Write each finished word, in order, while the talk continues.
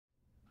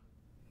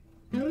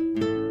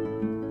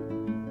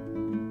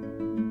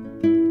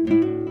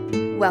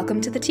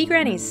Welcome to the Tea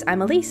Grannies.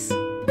 I'm Elise.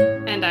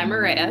 And I'm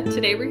Maria.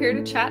 Today we're here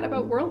to chat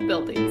about world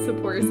building. So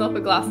pour yourself a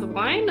glass of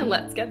wine and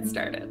let's get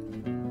started.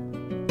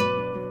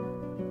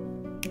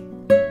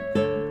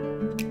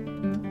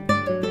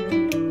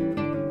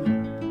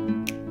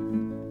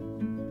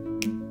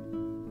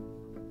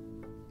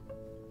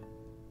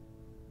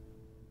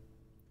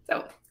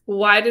 So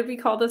why did we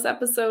call this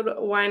episode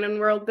Wine and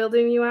World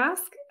Building, you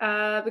ask?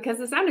 Because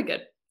it sounded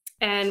good.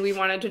 And we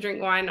wanted to drink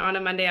wine on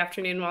a Monday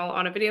afternoon while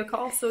on a video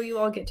call, so you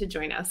all get to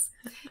join us.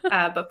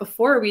 But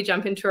before we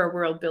jump into our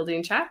world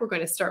building chat, we're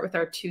going to start with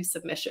our 2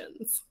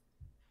 submissions.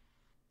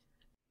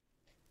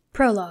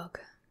 Prologue.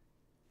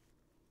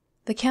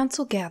 The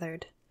council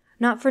gathered,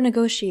 not for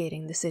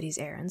negotiating the city's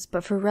errands,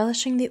 but for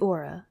relishing the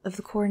aura of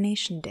the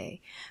coronation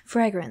day,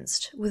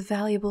 fragranced with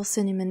valuable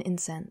cinnamon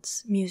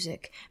incense,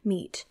 music,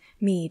 meat,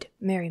 mead,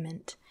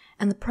 merriment,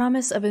 and the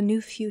promise of a new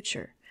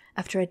future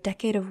after a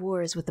decade of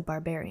wars with the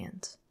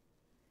barbarians.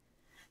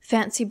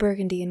 Fancy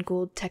burgundy and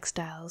gold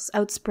textiles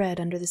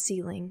outspread under the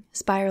ceiling,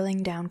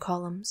 spiraling down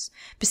columns,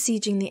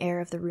 besieging the air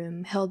of the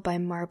room held by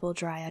marble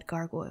dryad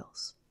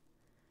gargoyles.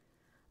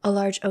 A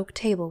large oak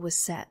table was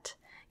set,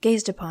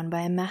 gazed upon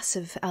by a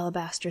massive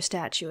alabaster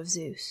statue of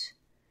Zeus.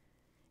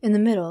 In the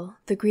middle,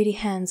 the greedy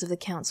hands of the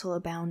council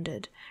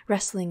abounded,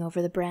 wrestling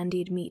over the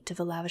brandied meat of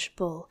a lavish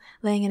bull,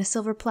 laying in a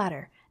silver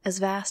platter as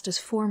vast as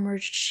 4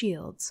 merged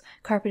shields,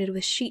 carpeted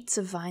with sheets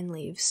of vine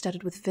leaves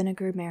studded with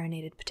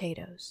vinegar-marinated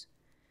potatoes.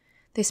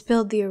 They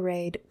spilled the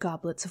arrayed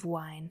goblets of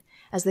wine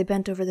as they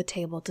bent over the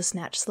table to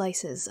snatch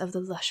slices of the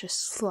luscious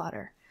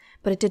slaughter,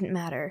 but it didn't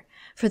matter,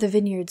 for the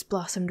vineyards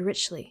blossomed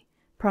richly,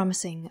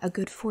 promising a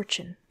good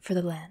fortune for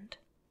the land.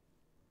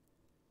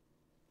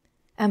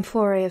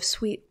 Amphorae of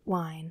sweet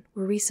wine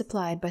were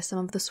resupplied by some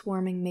of the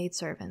swarming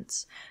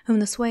maidservants, whom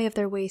the sway of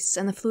their waists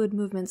and the fluid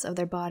movements of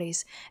their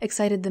bodies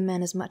excited the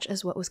men as much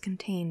as what was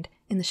contained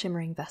in the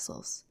shimmering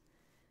vessels.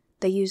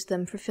 They used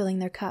them for filling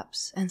their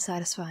cups and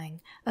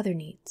satisfying other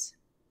needs.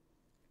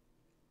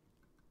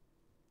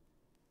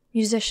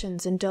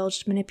 Musicians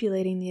indulged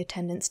manipulating the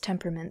attendants'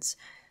 temperaments,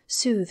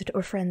 soothed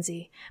or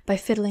frenzy, by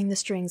fiddling the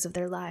strings of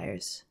their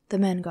lyres. The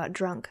men got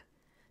drunk.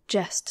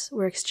 Jests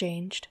were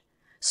exchanged.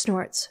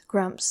 Snorts,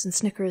 grumps, and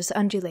snickers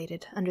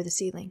undulated under the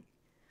ceiling.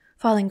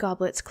 Falling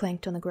goblets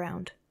clanked on the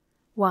ground.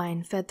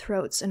 Wine fed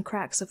throats and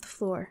cracks of the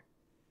floor.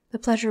 The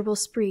pleasurable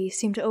spree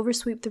seemed to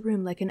oversweep the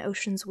room like an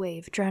ocean's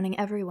wave, drowning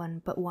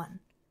everyone but one,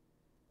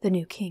 the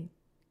new king.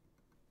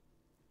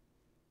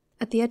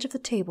 At the edge of the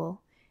table,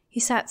 he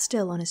sat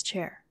still on his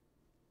chair.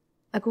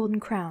 A golden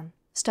crown,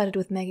 studded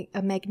with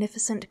a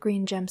magnificent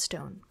green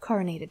gemstone,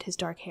 coronated his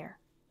dark hair.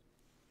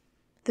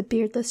 The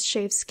beardless,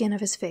 shaved skin of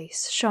his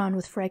face shone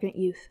with fragrant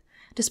youth,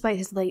 despite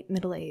his late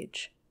middle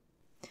age.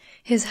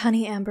 His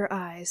honey-amber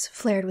eyes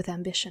flared with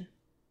ambition.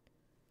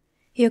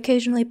 He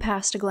occasionally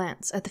passed a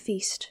glance at the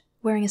feast,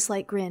 wearing a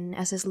slight grin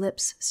as his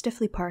lips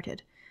stiffly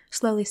parted,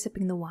 slowly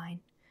sipping the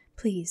wine,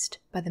 pleased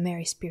by the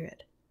merry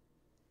spirit.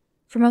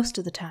 For most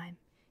of the time,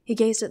 he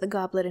gazed at the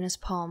goblet in his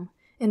palm,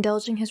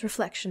 indulging his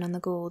reflection on the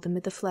gold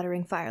amid the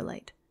fluttering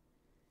firelight.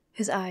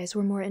 His eyes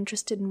were more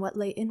interested in what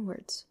lay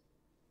inwards,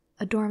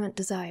 a dormant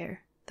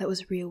desire that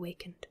was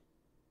reawakened.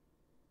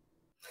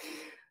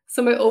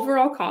 So my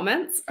overall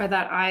comments are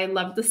that I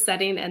love the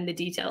setting and the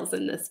details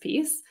in this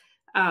piece.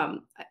 I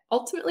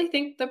ultimately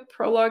think the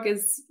prologue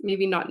is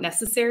maybe not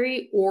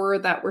necessary, or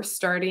that we're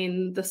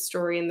starting the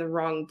story in the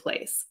wrong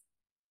place.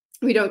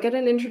 We don't get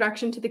an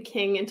introduction to the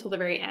king until the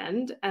very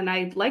end, and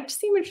I'd like to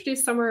see him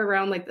introduced somewhere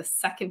around like the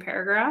 2nd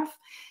paragraph.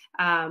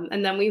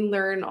 And then we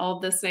learn all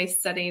this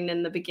nice setting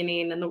in the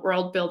beginning and the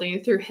world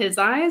building through his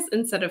eyes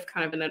instead of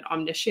kind of in an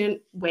omniscient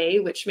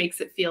way, which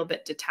makes it feel a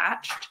bit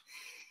detached.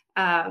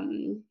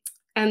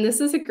 And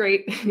this is a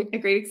great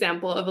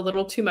example of a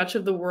little too much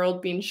of the world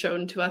being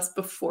shown to us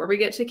before we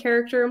get to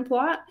character and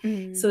plot.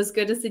 So as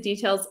good as the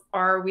details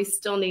are, we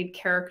still need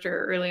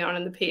character early on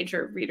in the page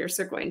or readers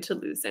are going to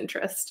lose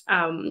interest.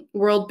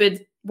 World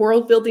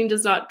building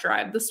does not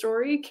drive the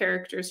story,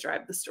 characters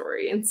drive the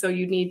story. And so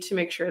you need to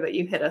make sure that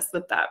you hit us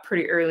with that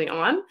pretty early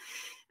on.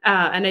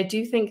 And I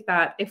do think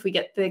that if we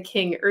get the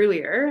king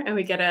earlier and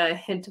we get a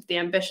hint of the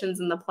ambitions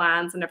and the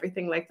plans and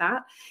everything like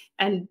that,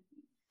 and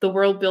the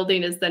world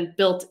building is then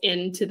built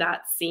into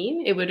that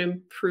scene, it would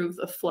improve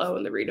the flow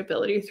and the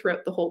readability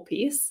throughout the whole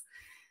piece.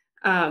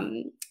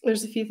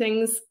 There's a few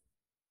things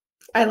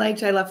I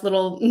liked. I left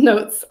little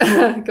notes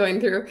going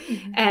through.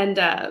 And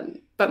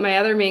but my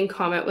other main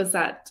comment was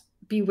that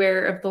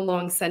beware of the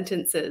long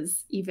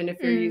sentences, even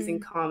if you're using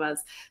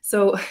commas.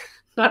 So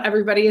not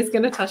everybody is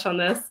going to touch on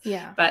this,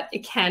 but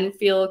it can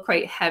feel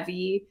quite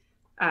heavy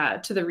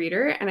to the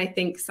reader. And I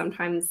think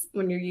sometimes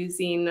when you're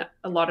using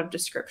a lot of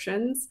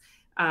descriptions,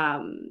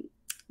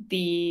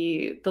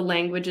 the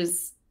language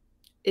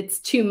it's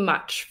too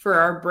much for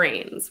our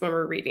brains when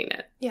we're reading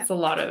it. It's a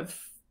lot of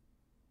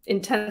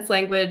intense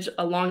language,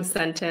 a long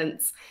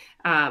sentence.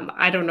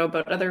 I don't know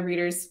about other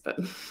readers, but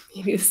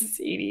maybe this is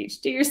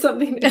ADHD or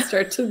something. I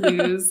start to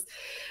lose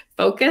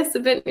focus a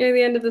bit near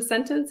the end of the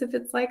sentence if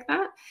it's like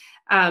that.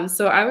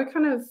 So I would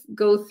kind of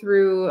go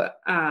through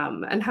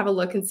and have a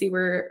look and see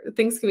where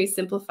things can be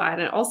simplified.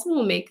 And it also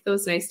will make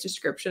those nice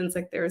descriptions.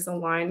 Like there's a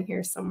line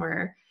here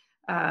somewhere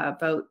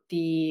about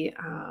the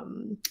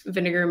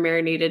vinegar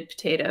marinated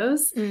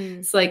potatoes.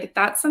 So like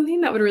that's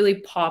something that would really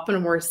pop in a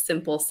more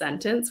simple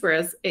sentence,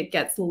 whereas it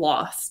gets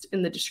lost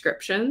in the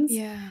descriptions.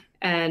 Yeah.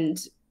 And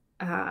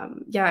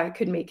it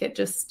could make it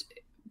just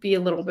be a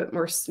little bit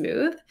more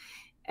smooth.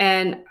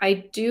 And I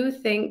do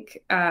think,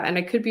 and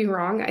I could be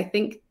wrong, I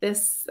think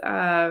this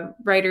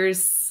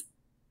writer's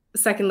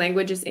second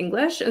language is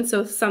English. And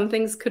so some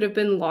things could have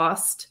been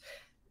lost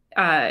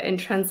in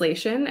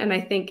translation. And I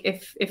think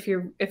if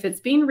it's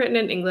being written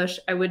in English,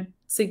 I would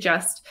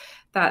suggest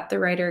that the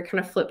writer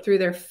kind of flip through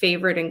their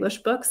favorite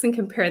English books and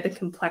compare the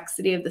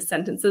complexity of the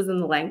sentences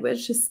in the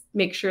language, just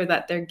make sure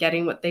that they're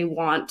getting what they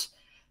want,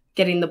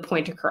 getting the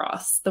point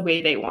across the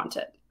way they want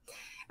it.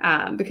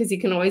 Because you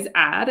can always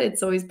add.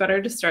 It's always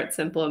better to start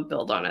simple and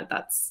build on it.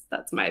 That's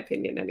my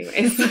opinion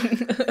anyways.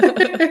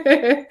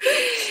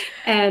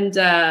 And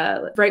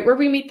right where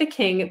we meet the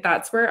king,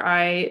 that's where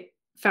I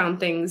found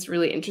things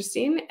really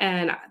interesting.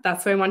 And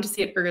that's why I wanted to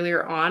see it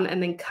earlier on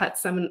and then cut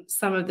some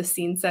of the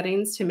scene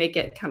settings to make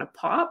it kind of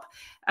pop.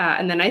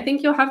 And then I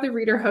think you'll have the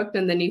reader hooked,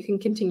 and then you can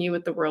continue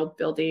with the world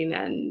building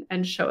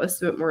and show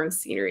us a bit more of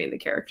scenery and the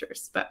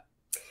characters. But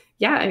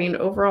yeah, I mean,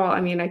 overall, I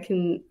mean,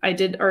 I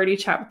did already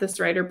chat with this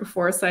writer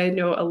before, so I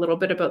know a little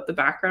bit about the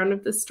background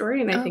of this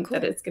story, and I think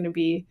that it's going to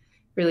be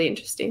really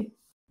interesting.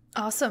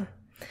 Awesome.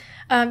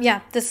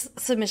 This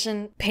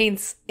submission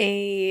paints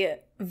a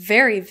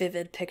very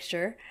vivid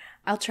picture.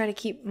 I'll try to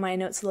keep my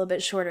notes a little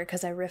bit shorter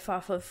because I riff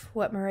off of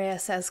what Maria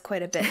says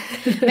quite a bit.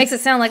 Makes it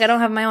sound like I don't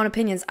have my own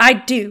opinions. I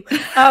do.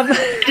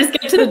 Just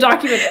get to the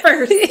document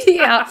first.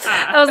 Yeah,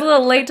 I was a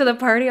little late to the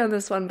party on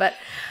this one, but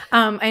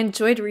I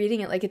enjoyed reading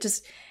it. Like it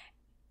just...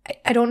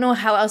 I don't know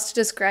how else to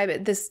describe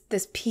it.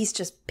 This piece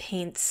just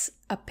paints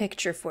a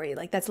picture for you.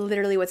 Like that's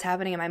literally what's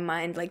happening in my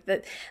mind. Like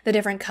the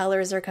different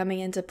colors are coming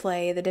into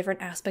play. The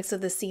different aspects of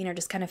the scene are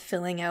just kind of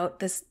filling out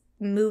this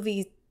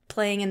movie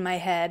playing in my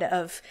head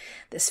of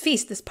this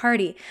feast, this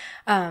party.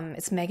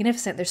 It's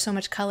magnificent. There's so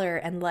much color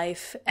and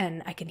life,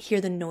 and I can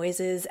hear the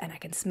noises and I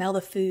can smell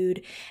the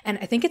food. And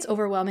I think it's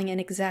overwhelming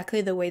in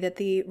exactly the way that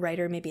the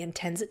writer maybe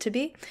intends it to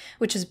be,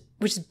 which is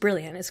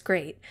brilliant. It's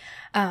great.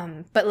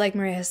 But like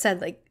Maria has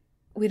said, like,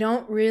 we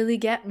don't really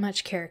get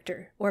much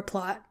character or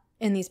plot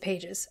in these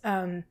pages.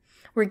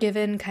 We're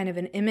given kind of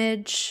an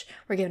image,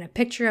 we're given a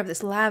picture of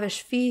this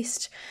lavish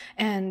feast,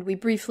 and we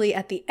briefly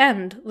at the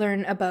end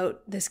learn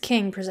about this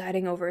king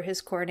presiding over his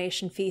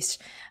coronation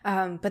feast.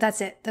 But that's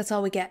it. That's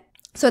all we get.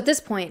 So at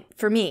this point,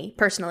 for me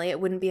personally,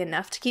 it wouldn't be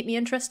enough to keep me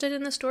interested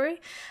in the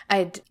story.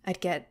 I'd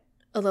get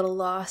a little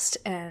lost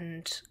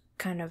and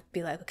kind of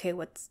be like, okay,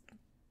 what's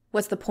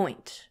the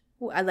point?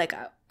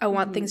 I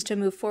want things to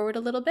move forward a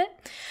little bit.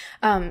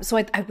 So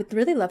I would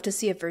really love to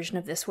see a version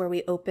of this where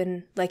we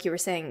open, like you were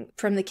saying,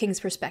 from the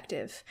king's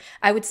perspective.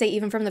 I would say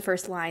even from the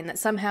first line that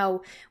somehow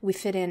we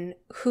fit in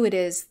who it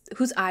is,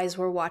 whose eyes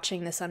we're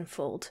watching this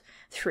unfold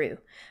through.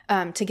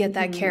 To get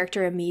that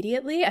character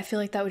immediately, I feel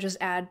like that would just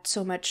add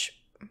so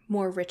much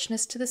more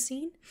richness to the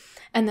scene.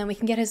 And then we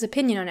can get his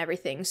opinion on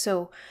everything.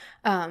 So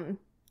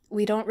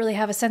we don't really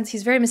have a sense.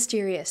 He's very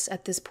mysterious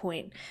at this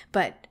point,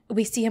 but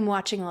we see him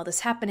watching all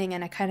this happening,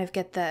 and I kind of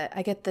get the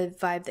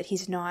vibe that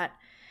he's not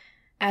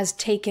as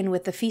taken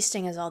with the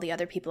feasting as all the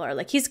other people are.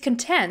 Like, he's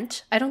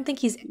content. I don't think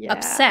he's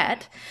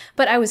upset,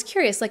 but I was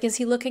curious, like, is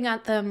he looking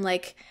at them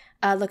like,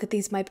 look at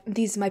these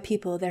my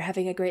people, they're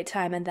having a great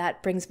time and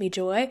that brings me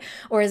joy?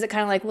 Or is it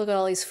kind of like, look at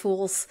all these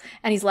fools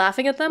and he's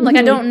laughing at them? Like,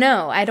 I don't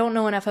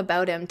know enough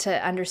about him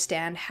to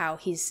understand how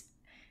he's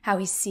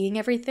seeing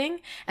everything,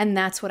 and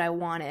that's what I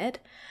wanted.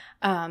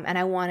 And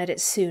I wanted it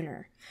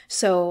sooner.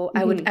 So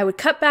I would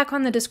cut back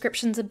on the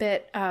descriptions a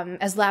bit.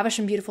 As lavish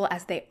and beautiful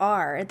as they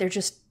are,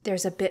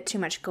 there's a bit too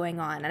much going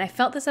on. And I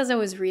felt this as I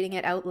was reading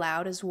it out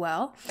loud as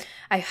well.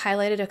 I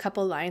highlighted a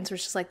couple lines where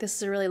it's just like, this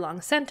is a really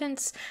long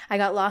sentence. I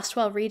got lost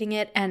while reading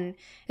it, and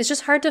it's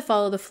just hard to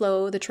follow the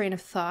flow, the train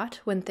of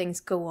thought when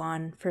things go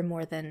on for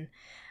more than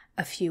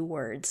a few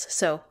words.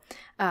 So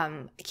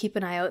keep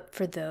an eye out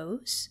for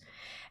those.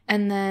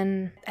 And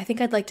then I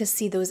think I'd like to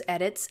see those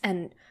edits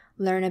and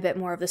learn a bit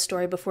more of the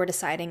story before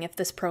deciding if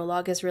this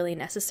prologue is really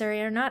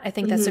necessary or not. I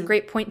think that's a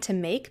great point to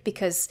make,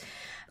 because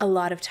a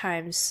lot of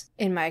times,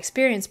 in my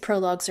experience,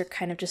 prologues are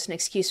kind of just an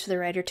excuse for the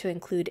writer to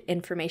include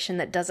information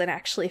that doesn't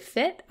actually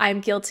fit. I'm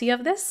guilty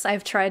of this.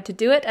 I've tried to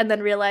do it and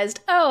then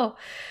realized, oh,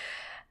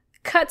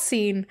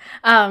 cutscene.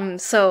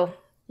 So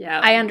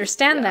yeah, I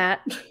understand that,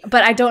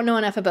 but I don't know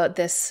enough about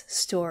this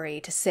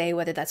story to say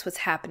whether that's what's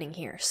happening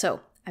here.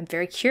 So I'm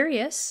very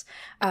curious.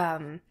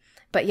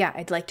 But yeah,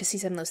 I'd like to see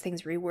some of those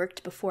things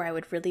reworked before I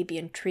would really be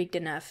intrigued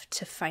enough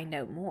to find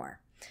out more.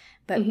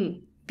 But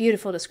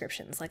beautiful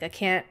descriptions. Like I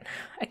can't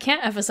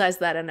emphasize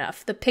that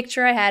enough. The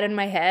picture I had in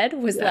my head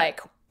was like,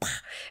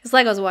 it's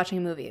like I was watching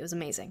a movie. It was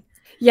amazing.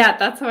 Yeah,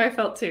 that's how I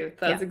felt too.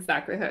 That's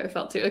exactly how I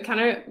felt too. It kind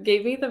of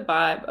gave me the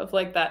vibe of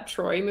like that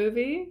Troy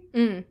movie.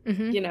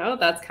 Mm-hmm. You know,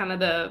 that's kind of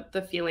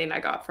the feeling I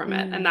got from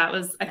it. And that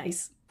was, I think,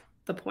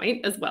 the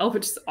point as well,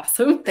 which is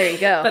awesome. There you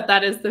go. But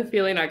that is the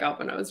feeling I got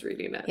when I was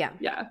reading it. Yeah.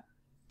 Yeah.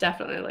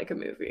 Definitely like a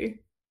movie.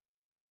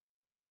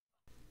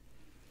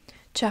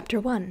 Chapter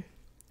 1.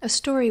 A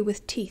Story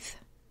with Teeth.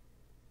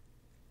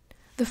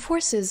 The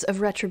forces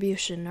of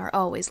retribution are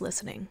always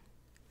listening.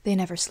 They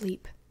never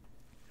sleep.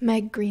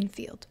 Meg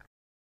Greenfield.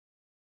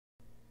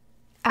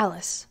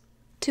 Alice,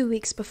 2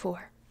 weeks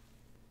before.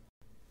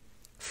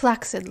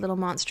 Flaccid little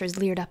monsters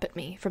leered up at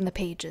me from the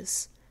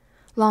pages,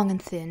 long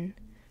and thin,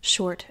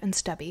 short and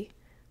stubby,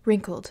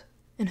 wrinkled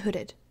and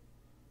hooded.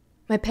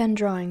 My pen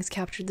drawings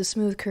captured the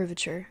smooth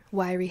curvature,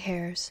 wiry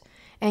hairs,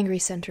 angry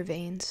center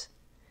veins.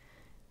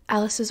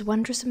 Alice's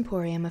wondrous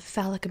emporium of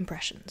phallic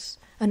impressions,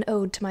 an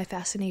ode to my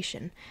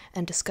fascination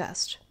and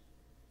disgust.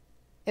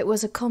 It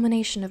was a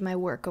culmination of my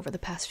work over the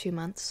past few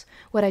months,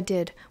 what I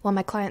did while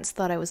my clients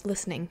thought I was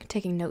listening,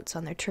 taking notes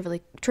on their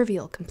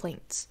trivial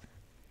complaints.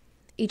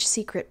 Each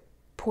secret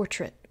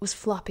portrait was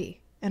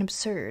floppy and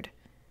absurd.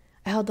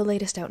 I held the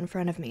latest out in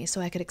front of me so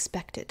I could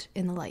inspect it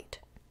in the light.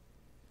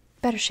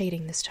 Better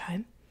shading this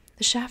time.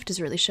 The shaft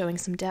is really showing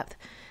some depth.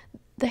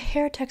 The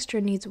hair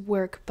texture needs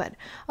work, but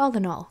all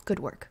in all, good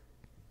work.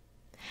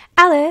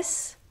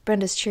 "Alice!"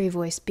 Brenda's cheery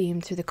voice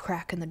beamed through the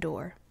crack in the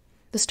door.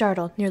 The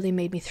startle nearly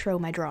made me throw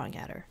my drawing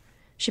at her.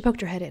 She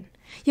poked her head in.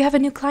 "You have a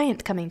new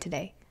client coming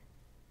today."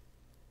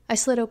 I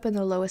slid open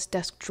the lowest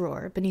desk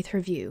drawer beneath her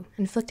view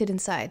and flicked it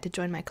inside to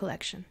join my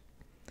collection.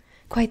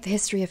 Quite the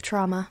history of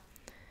trauma.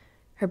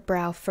 Her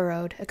brow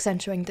furrowed,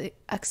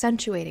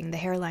 accentuating the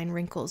hairline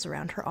wrinkles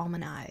around her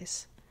almond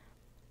eyes.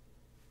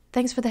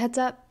 "Thanks for the heads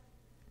up."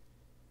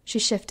 She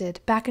shifted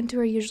back into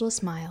her usual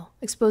smile,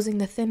 exposing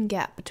the thin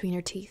gap between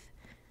her teeth.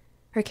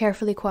 Her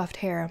carefully coiffed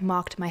hair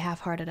mocked my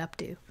half-hearted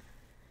updo.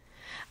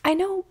 "I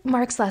know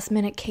Mark's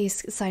last-minute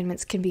case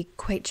assignments can be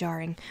quite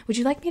jarring. Would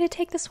you like me to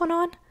take this one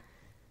on?"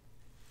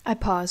 I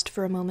paused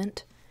for a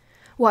moment,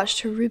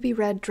 watched her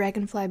ruby-red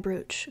dragonfly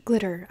brooch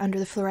glitter under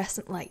the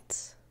fluorescent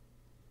lights.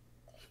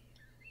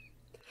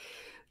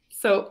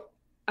 So,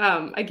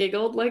 I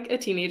giggled like a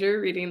teenager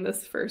reading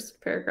this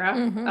first paragraph.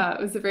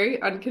 It was a very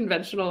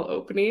unconventional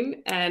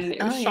opening, and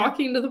it was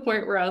shocking to the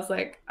point where I was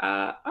like,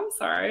 I'm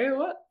sorry,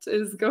 what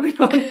is going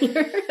on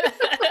here?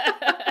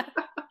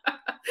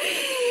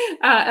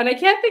 And I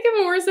can't think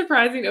of a more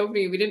surprising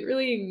opening. We didn't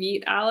really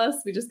meet Alice.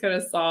 We just kind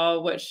of saw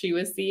what she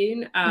was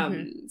seeing.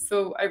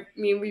 So, I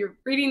mean, we were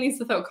reading these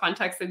without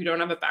context, so we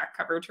don't have a back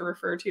cover to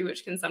refer to,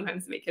 which can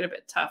sometimes make it a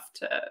bit tough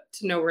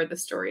to know where the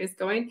story is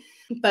going.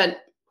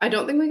 But I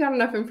don't think we got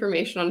enough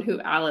information on who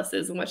Alice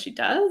is and what she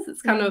does.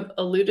 It's kind of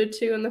alluded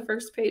to in the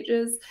first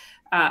pages.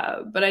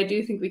 But I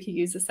do think we could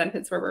use a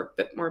sentence where we're a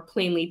bit more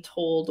plainly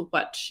told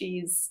what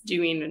she's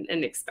doing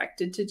and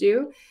expected to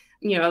do.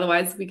 You know,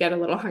 otherwise we get a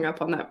little hung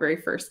up on that very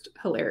first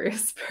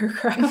hilarious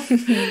paragraph.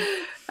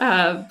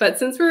 But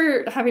since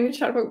we're having to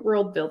chat about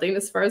world building,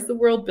 as far as the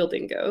world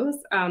building goes,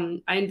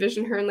 I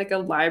envision her in like a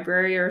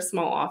library or a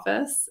small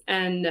office.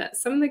 And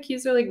some of the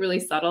cues are like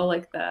really subtle,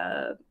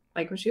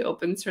 like when she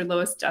opens her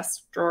lowest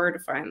desk drawer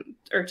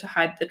to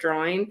hide the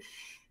drawing.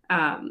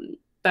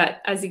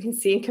 But as you can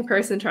see, in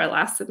comparison to our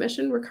last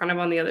submission, we're kind of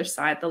on the other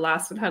side. The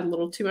last one had a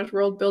little too much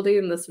world building,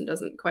 and this one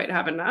doesn't quite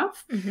have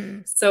enough.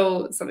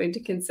 So something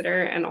to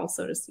consider, and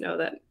also just know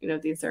that, you know,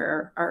 these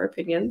are our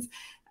opinions.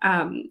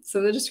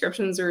 So the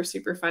descriptions are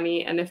super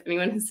funny. And if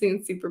anyone has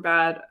seen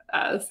Superbad,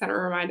 this kind of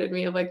reminded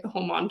me of like the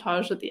whole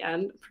montage at the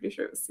end. I'm pretty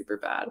sure it was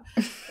Superbad.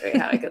 I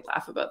had a good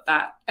laugh about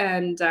that.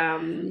 And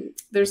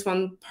there's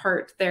one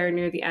part there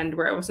near the end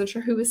where I wasn't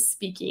sure who was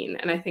speaking.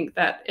 And I think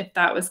that if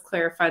that was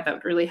clarified, that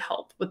would really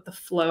help with the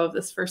flow of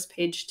this first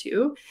page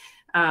too.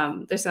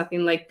 There's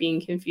nothing like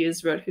being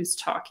confused about who's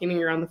talking when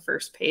you're on the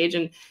first page.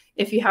 And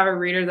if you have a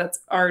reader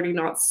that's already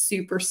not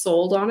super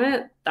sold on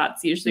it,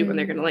 that's usually when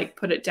they're going to like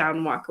put it down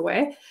and walk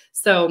away.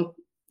 So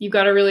you've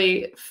got a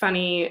really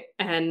funny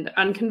and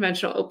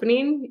unconventional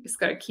opening. You just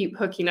got to keep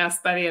hooking us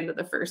by the end of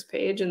the first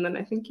page, and then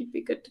I think you'd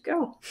be good to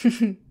go.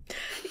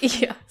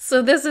 Yeah,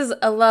 so this is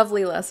a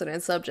lovely lesson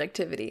in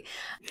subjectivity.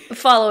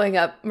 Following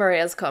up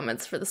Maria's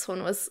comments for this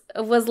one was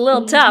a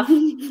little tough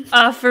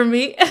for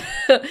me.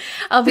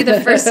 I'll be the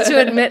first to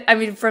admit, I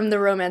mean, from the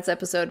romance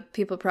episode,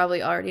 people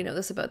probably already know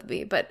this about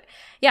me, but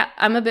yeah,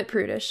 I'm a bit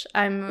prudish.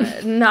 I'm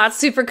not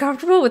super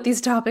comfortable with these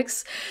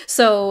topics.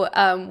 So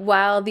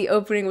while the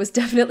opening was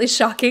definitely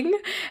shocking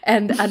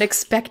and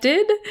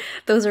unexpected,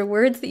 those are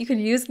words that you can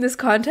use in this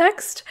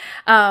context,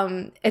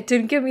 it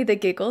didn't give me the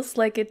giggles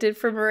like it did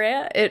for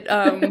Maria.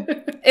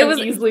 It was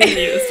easily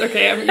amused.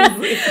 Okay,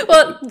 I'm easily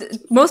well,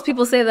 most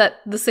people say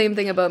that the same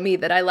thing about me,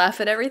 that I laugh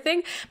at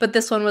everything, but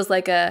this one was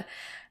like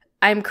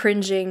I'm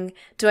cringing.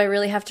 Do I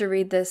really have to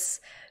read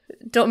this?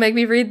 Don't make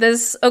me read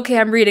this. Okay,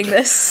 I'm reading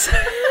this.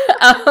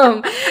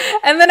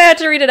 And then I had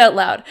to read it out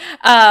loud.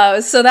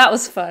 So that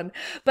was fun.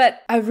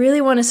 But I really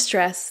want to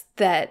stress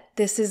that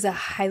this is a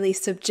highly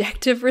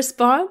subjective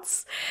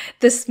response.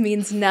 This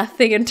means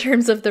nothing in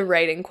terms of the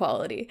writing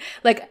quality.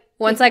 Like,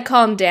 Once I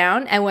calmed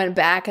down and went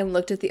back and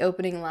looked at the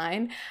opening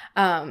line,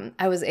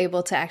 I was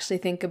able to actually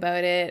think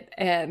about it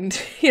and,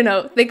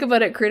 think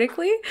about it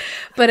critically.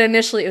 But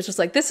initially it was just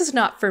like, this is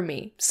not for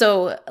me.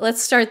 So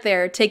let's start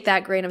there. Take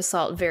that grain of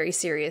salt very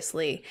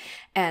seriously.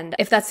 And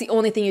if that's the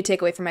only thing you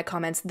take away from my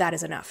comments, that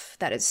is enough.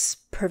 That is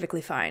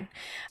perfectly fine.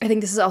 I think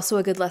this is also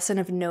a good lesson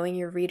of knowing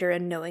your reader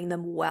and knowing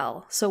them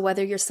well. So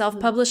whether you're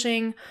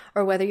self-publishing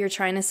or whether you're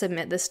trying to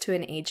submit this to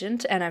an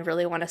agent, and I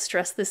really want to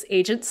stress this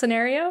agent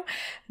scenario,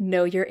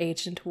 know your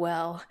agent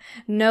well.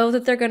 Know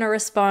that they're going to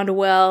respond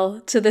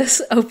well to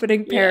this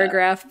opening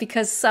paragraph,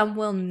 because some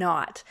will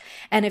not.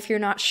 And if you're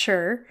not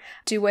sure,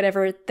 do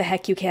whatever the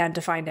heck you can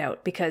to find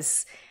out,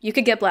 because you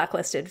could get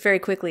blacklisted very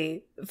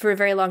quickly for a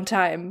very long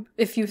time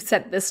if you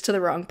sent this to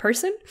the wrong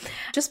person.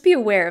 Just be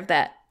aware of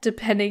that,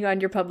 depending on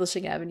your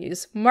publishing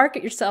avenues.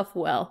 Market yourself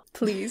well,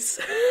 please,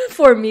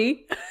 for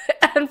me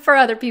and for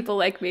other people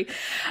like me.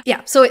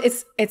 Yeah, so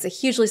it's a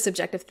hugely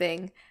subjective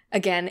thing.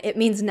 Again, it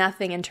means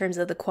nothing in terms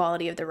of the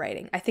quality of the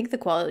writing. I think the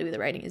quality of the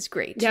writing is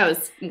great. Yeah, it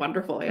was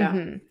wonderful, yeah.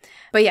 Mm-hmm.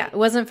 But yeah, it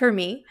wasn't for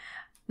me.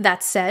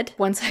 That said,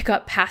 once I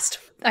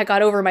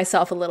got over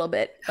myself a little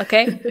bit,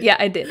 okay? Yeah,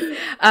 I did.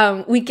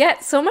 We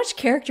get so much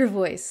character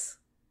voice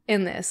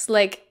in this.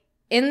 Like,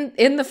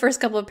 in the first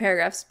couple of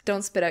paragraphs,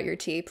 don't spit out your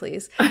tea,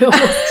 please. I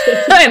almost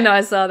did. I know,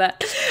 I saw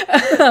that.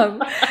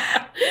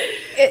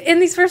 In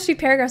these first few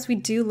paragraphs, we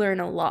do learn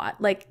a lot.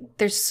 Like,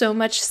 there's so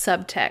much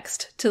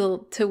subtext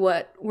to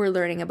what we're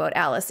learning about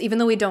Alice. Even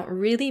though we don't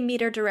really meet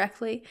her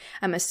directly,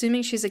 I'm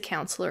assuming she's a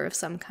counselor of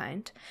some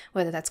kind.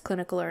 Whether that's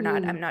clinical or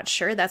not, I'm not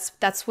sure.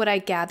 That's what I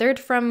gathered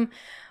from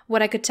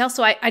what I could tell.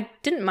 So I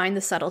didn't mind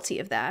the subtlety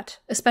of that,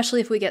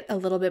 especially if we get a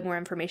little bit more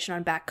information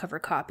on back cover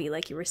copy,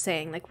 like you were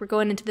saying. Like, we're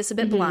going into this a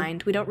bit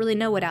blind. We don't really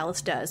know what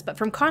Alice does, but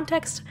from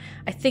context,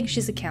 I think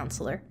she's a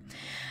counselor.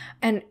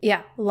 And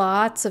yeah,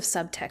 lots of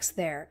subtext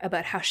there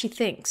about how she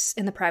thinks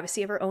in the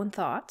privacy of her own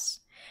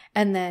thoughts.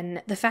 And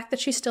then the fact that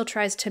she still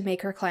tries to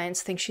make her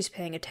clients think she's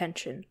paying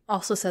attention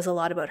also says a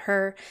lot about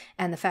her,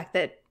 and the fact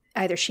that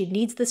either she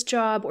needs this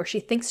job or she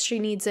thinks she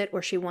needs it or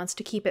she wants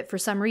to keep it for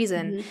some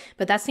reason.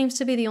 But that seems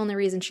to be the only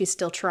reason she's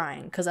still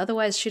trying, because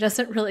otherwise she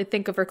doesn't really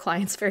think of her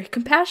clients very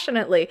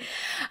compassionately,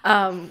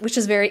 which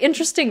is very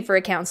interesting for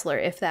a counselor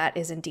if that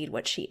is indeed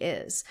what she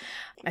is.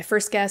 My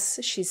first guess,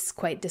 she's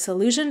quite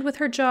disillusioned with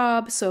her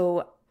job,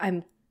 so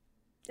I'm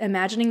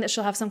imagining that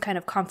she'll have some kind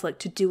of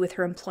conflict to do with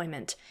her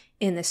employment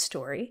in this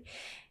story.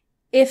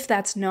 If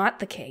that's not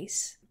the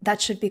case,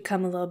 that should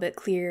become a little bit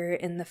clearer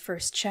in the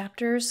first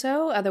chapter or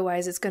so.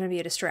 Otherwise, it's going to be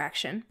a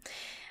distraction.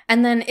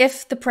 And then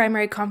if the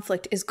primary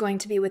conflict is going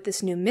to be with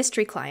this new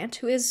mystery client,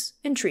 who is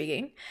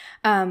intriguing,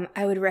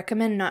 I would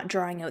recommend not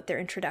drawing out their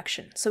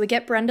introduction. So we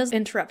get Brenda's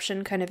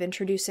interruption, kind of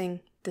introducing,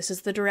 this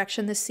is the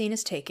direction this scene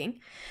is taking,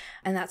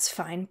 and that's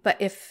fine. But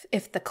if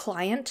the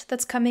client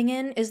that's coming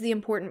in is the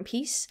important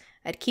piece,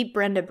 I'd keep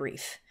Brenda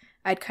brief.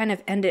 I'd kind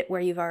of end it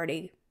where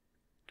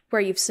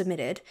you've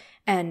submitted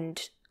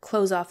and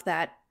close off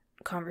that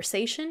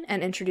conversation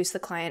and introduce the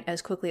client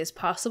as quickly as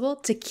possible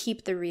to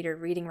keep the reader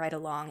reading right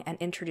along and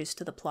introduced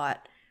to the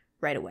plot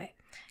right away.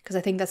 Because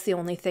I think that's the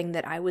only thing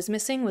that I was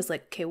missing was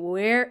like, okay,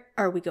 where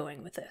are we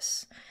going with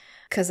this?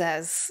 Because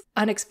as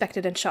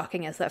unexpected and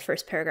shocking as that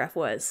first paragraph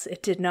was,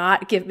 it did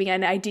not give me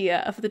an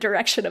idea of the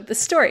direction of the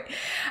story.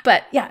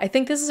 But yeah, I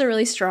think this is a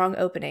really strong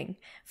opening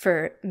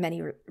for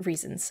many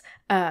reasons.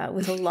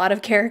 With a lot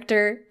of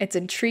character, it's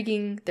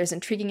intriguing, there's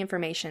intriguing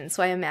information.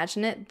 So I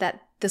imagine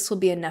that this will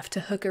be enough to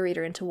hook a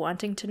reader into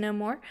wanting to know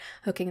more,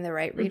 hooking the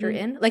right reader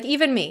in. Like,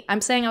 even me,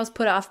 I'm saying I was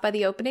put off by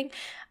the opening.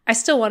 I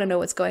still want to know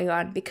what's going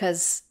on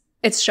because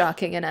it's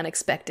shocking and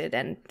unexpected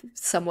and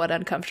somewhat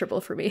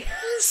uncomfortable for me.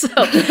 So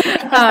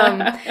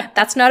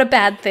that's not a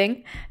bad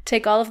thing.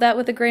 Take all of that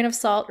with a grain of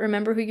salt.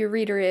 Remember who your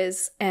reader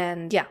is.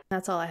 And yeah,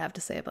 that's all I have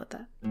to say about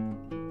that.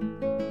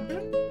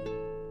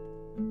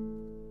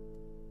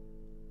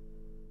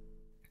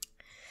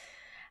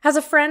 Has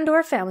a friend or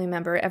a family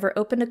member ever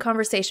opened a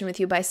conversation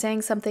with you by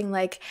saying something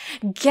like,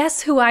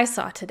 guess who I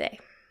saw today?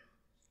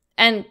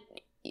 And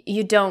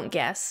you don't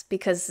guess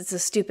because it's a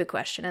stupid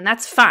question, and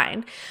that's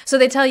fine. So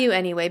they tell you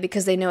anyway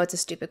because they know it's a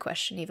stupid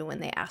question even when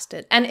they asked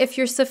it. And if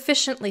you're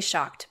sufficiently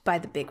shocked by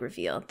the big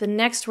reveal, the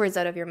next words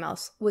out of your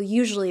mouth will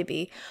usually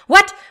be,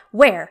 what?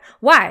 Where?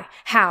 Why?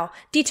 How?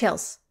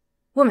 Details.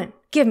 Woman,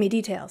 give me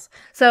details.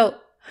 So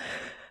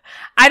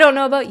I don't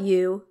know about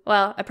you.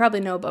 Well, I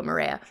probably know about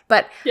Maria,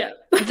 but yeah.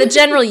 The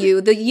general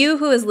you, the you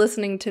who is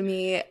listening to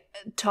me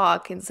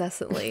talk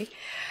incessantly,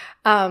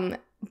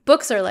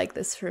 books are like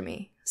this for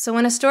me. So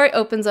when a story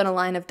opens on a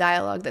line of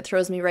dialogue that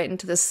throws me right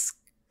into this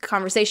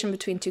conversation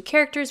between two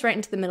characters, right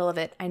into the middle of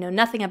it, I know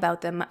nothing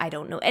about them, I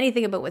don't know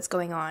anything about what's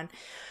going on,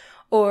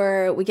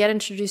 or we get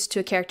introduced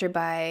to a character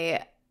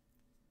by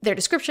their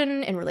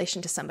description in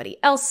relation to somebody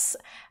else,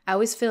 I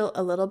always feel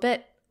a little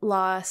bit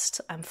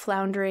lost, I'm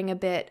floundering a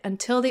bit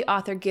until the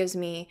author gives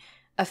me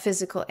a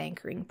physical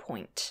anchoring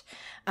point,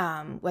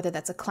 whether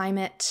that's a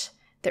climate,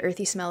 the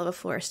earthy smell of a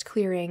forest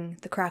clearing,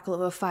 the crackle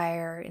of a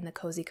fire in the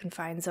cozy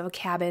confines of a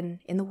cabin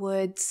in the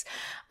woods,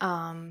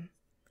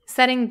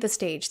 setting the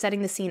stage,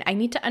 setting the scene. I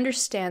need to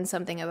understand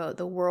something about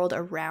the world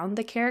around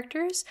the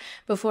characters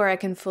before I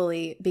can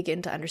fully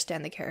begin to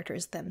understand the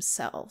characters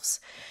themselves.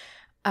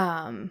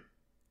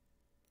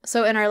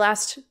 So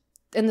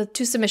in the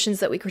 2 submissions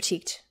that we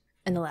critiqued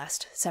in the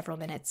last several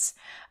minutes,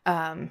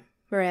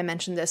 Maria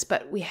mentioned this,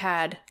 but we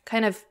had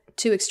kind of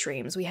 2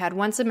 extremes. We had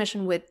one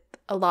submission with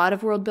a lot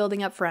of world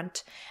building up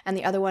front, and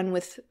the other one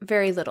with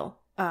very little,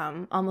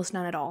 almost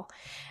none at all.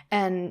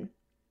 And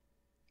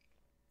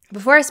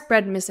before I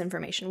spread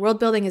misinformation, world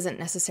building isn't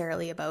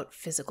necessarily about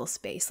physical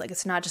space. Like,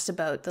 it's not just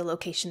about the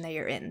location that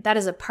you're in. That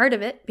is a part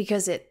of it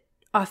because it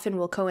often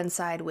will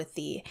coincide with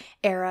the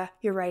era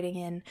you're writing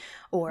in,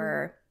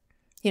 or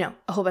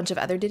a whole bunch of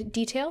other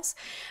details.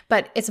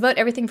 But it's about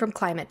everything from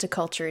climate to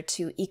culture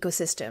to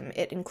ecosystem.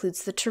 It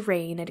includes the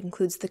terrain, it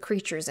includes the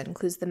creatures, it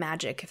includes the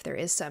magic, if there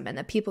is some, and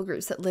the people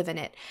groups that live in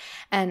it.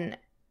 And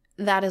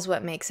that is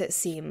what makes it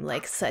seem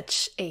like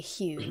such a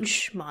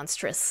huge,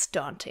 monstrous,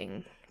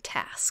 daunting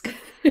task.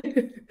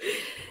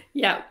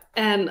 Yeah.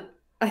 And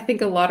I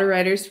think a lot of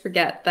writers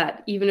forget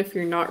that even if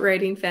you're not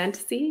writing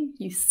fantasy,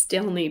 you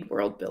still need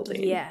world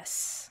building.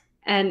 Yes.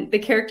 And the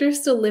characters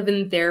still live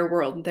in their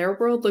world. Their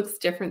world looks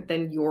different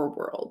than your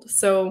world.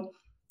 So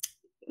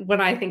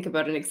when I think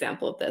about an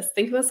example of this,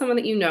 think about someone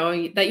that you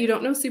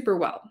don't know super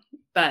well,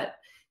 but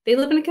they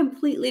live in a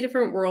completely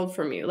different world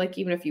from you. Like,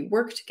 even if you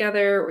work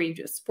together or you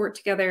do a sport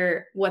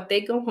together, what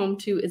they go home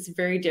to is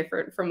very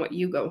different from what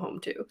you go home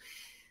to.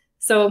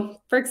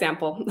 So, for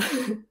example,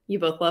 you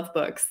both love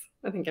books.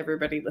 I think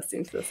everybody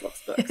listening to this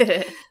loves books.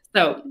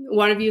 So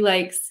one of you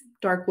likes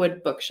dark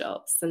wood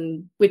bookshelves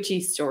and witchy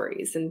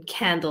stories and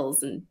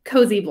candles and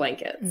cozy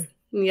blankets.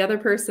 And the other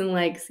person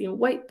likes,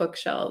 white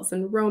bookshelves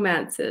and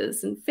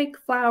romances and fake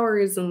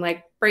flowers and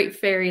like bright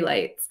fairy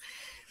lights.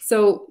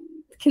 So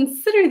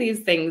consider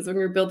these things when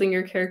you're building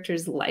your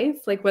character's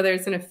life, like whether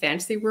it's in a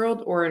fantasy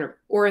world or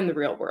in the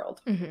real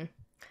world. Mm-hmm.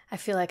 I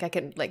feel like I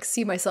can like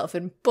see myself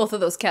in both of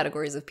those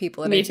categories of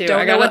people, and Me too. I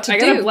don't know what to do. I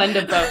got a blend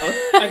of both.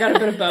 I got a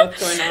bit of both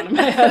going on in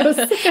my house.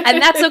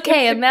 And that's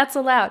okay, and that's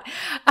allowed.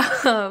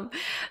 The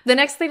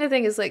next thing to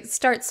think is like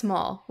start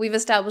small. We've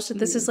established that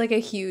this is like a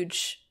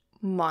huge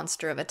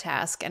monster of a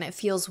task, and it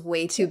feels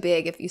way too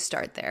big if you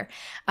start there.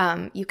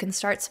 You can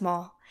start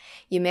small.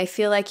 You may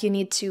feel like you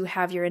need to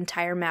have your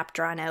entire map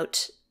drawn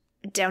out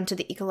down to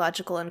the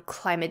ecological and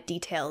climate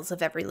details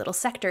of every little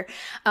sector.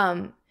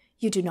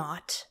 You do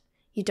not.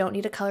 You don't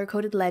need a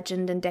color-coded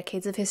legend and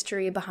decades of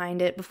history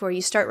behind it before you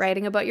start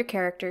writing about your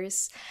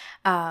characters.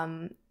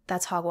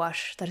 That's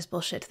hogwash. That is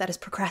bullshit. That is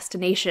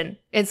procrastination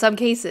in some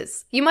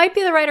cases. You might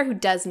be the writer who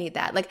does need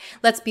that. Like,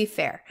 let's be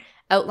fair.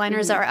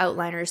 Outliners are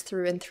outliners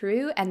through and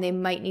through, and they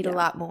might need a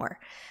lot more.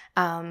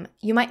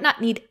 You might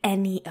not need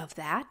any of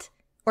that,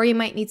 or you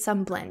might need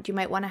some blend. You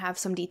might want to have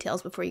some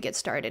details before you get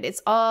started.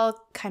 It's all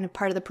kind of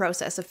part of the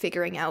process of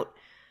figuring out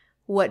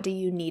what do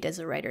you need as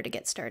a writer to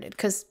get started.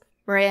 Because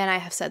Maria and I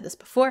have said this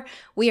before,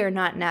 we are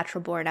not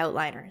natural-born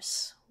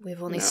outliners.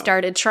 We've only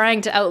started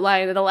trying to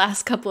outline in the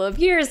last couple of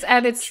years,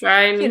 and it's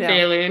trying and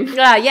failing.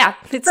 Yeah,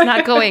 it's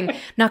not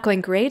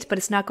going great, but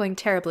it's not going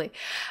terribly.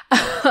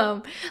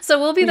 So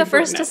we'll be the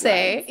first to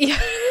say,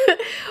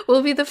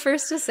 we'll be the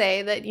first to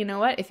say that, you know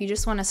what, if you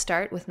just want to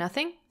start with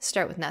nothing,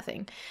 start with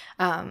nothing.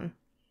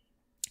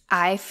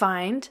 I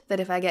find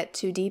that if I get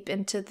too deep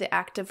into the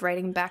act of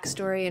writing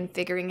backstory and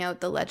figuring out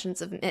the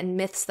legends and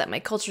myths that my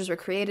cultures were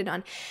created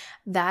on,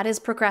 that is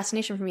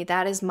procrastination for me.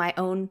 That is my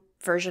own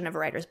version of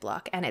writer's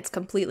block, and it's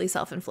completely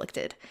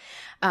self-inflicted.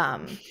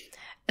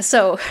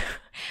 So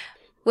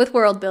with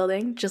world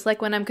building, just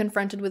like when I'm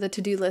confronted with a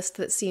to-do list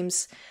that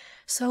seems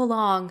so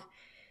long,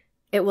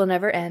 it will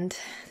never end.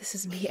 This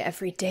is me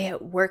every day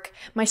at work.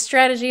 My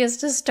strategy is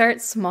to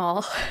start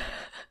small.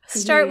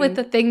 Start with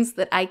the things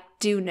that I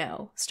do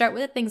know. Start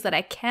with the things that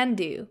I can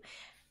do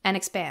and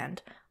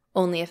expand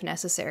only if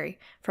necessary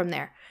from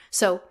there.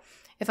 So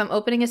if I'm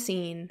opening a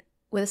scene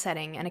with a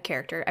setting and a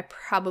character, I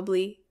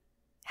probably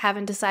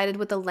haven't decided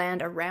what the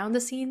land around the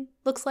scene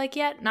looks like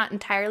yet. Not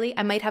entirely.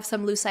 I might have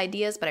some loose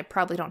ideas, but I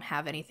probably don't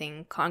have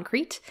anything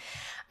concrete.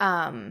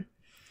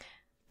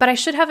 But I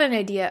should have an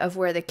idea of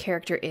where the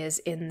character is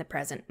in the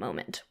present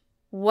moment.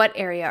 What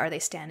area are they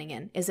standing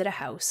in? Is it a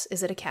house?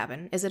 Is it a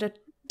cabin? Is it a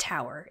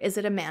tower? Is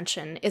it a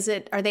mansion?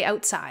 Are they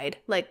outside?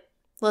 Like,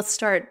 let's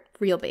start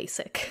real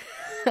basic.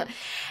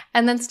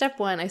 And then step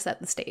 1, I set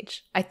the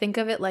stage. I think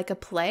of it like a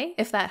play,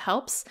 if that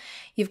helps.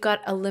 You've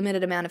got a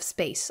limited amount of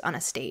space on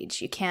a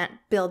stage. You can't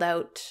build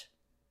out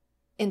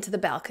into the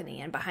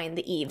balcony and behind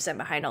the eaves and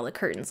behind all the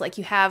curtains. Like,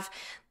 you have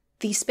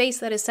the space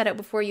that is set out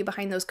before you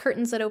behind those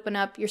curtains that open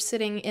up. You're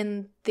sitting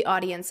in the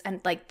audience, and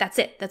like, that's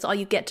it. That's all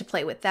you get to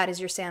play with. That is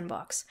your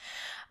sandbox.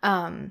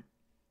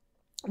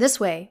 This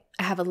way,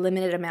 I have a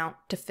limited amount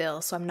to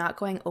fill, so I'm not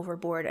going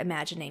overboard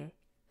imagining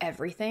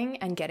everything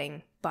and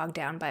getting bogged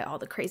down by all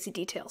the crazy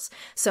details.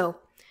 So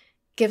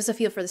give us a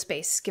feel for the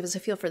space. Give us a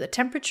feel for the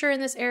temperature in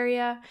this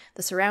area,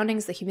 the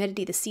surroundings, the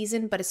humidity, the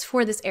season, but it's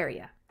for this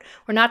area.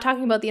 We're not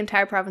talking about the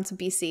entire province of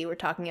BC. We're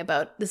talking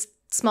about this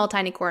small,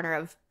 tiny corner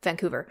of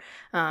Vancouver.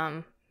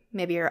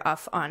 Maybe you're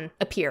off on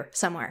a pier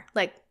somewhere.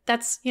 Like,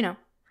 that's,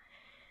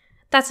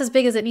 that's as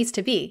big as it needs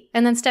to be.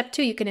 And then step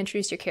 2, you can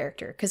introduce your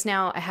character, because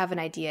now I have an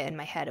idea in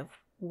my head of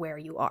where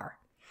you are.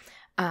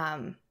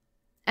 And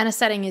a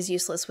setting is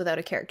useless without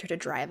a character to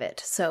drive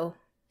it. So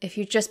if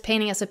you're just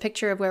painting us a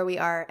picture of where we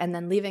are and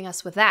then leaving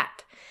us with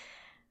that,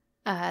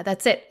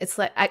 that's it. It's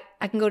like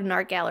I can go to an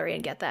art gallery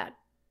and get that.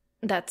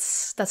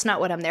 That's not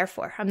what I'm there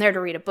for. I'm there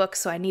to read a book,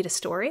 so I need a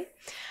story.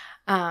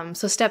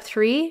 So step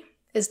 3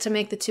 is to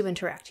make the two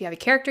interact. You have a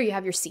character, you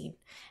have your scene.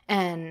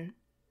 And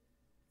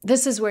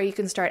this is where you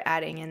can start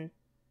adding in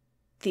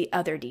the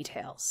other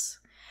details.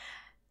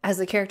 As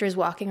the character is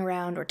walking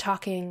around or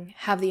talking,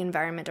 have the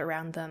environment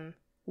around them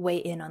weigh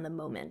in on the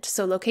moment.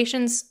 So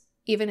locations,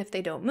 even if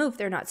they don't move,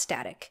 they're not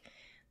static.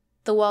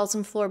 The walls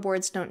and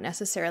floorboards don't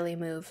necessarily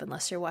move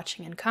unless you're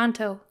watching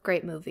Encanto.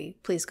 Great movie.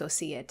 Please go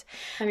see it.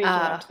 I need to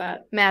watch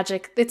that.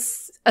 Magic.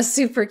 It's a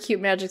super cute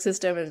magic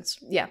system. And it's,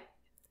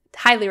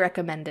 highly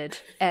recommended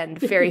and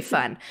very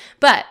fun.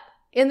 But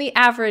in the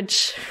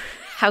average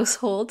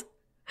household,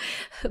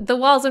 the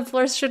walls and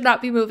floors should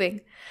not be moving.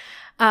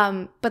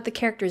 But the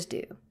characters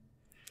do.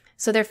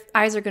 So their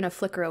eyes are going to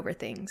flicker over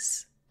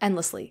things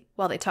endlessly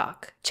while they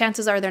talk.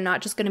 Chances are they're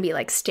not just going to be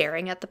like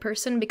staring at the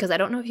person, because I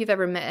don't know if you've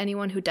ever met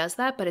anyone who does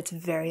that, but it's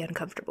very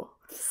uncomfortable.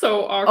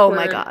 So awkward. Oh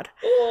my God.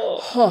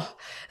 Oh,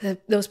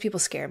 those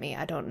people scare me.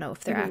 I don't know if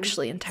they're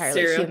actually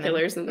entirely serial human.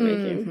 killers in the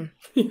making.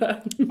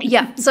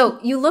 Yeah. So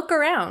you look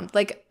around.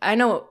 Like, I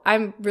know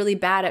I'm really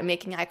bad at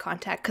making eye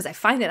contact because I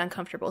find it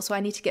uncomfortable. So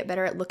I need to get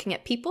better at looking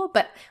at people.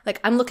 But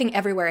like, I'm looking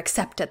everywhere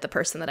except at the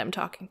person that I'm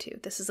talking to.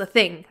 This is a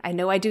thing. I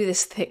know I do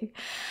this thing.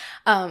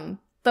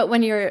 But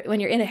when you're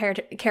in a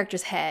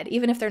character's head,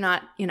 even if they're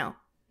not,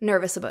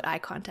 nervous about eye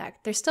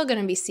contact, they're still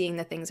going to be seeing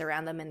the things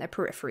around them in their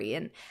periphery.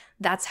 And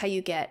that's how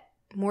you get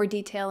more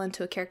detail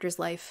into a character's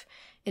life,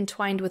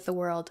 entwined with the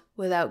world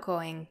without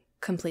going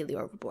completely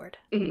overboard.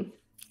 Mm-hmm.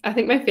 I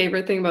think my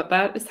favorite thing about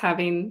that is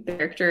having the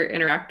character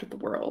interact with the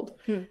world.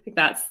 Like,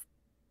 that's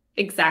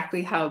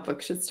exactly how a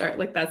book should start.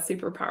 Like, that's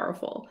super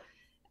powerful.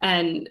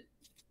 And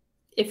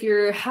if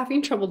you're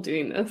having trouble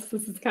doing this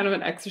is kind of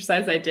an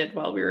exercise I did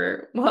while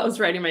I was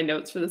writing my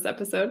notes for this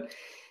episode.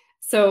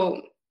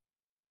 So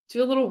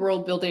do a little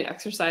world building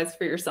exercise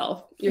for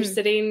yourself. You're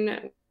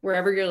sitting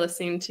wherever you're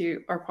listening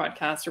to our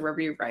podcast or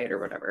wherever you write or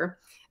whatever,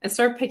 and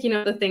start picking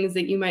up the things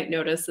that you might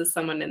notice as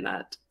someone in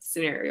that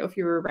scenario if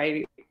you were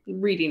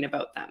reading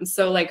about them.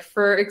 So like,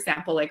 for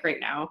example, like right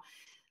now,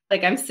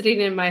 like I'm sitting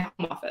in my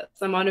home office.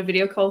 I'm on a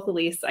video call with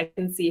Elise. I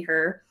can see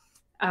her.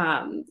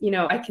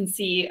 I can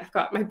see I've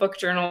got my book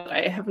journal that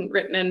I haven't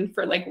written in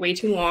for like way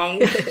too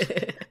long.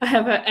 I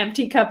have an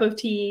empty cup of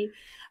tea.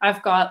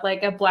 I've got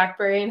like a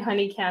blackberry and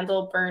honey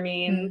candle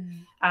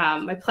burning.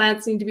 My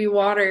plants need to be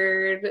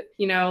watered.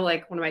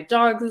 Like one of my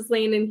dogs is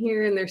laying in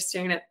here and they're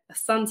staring at a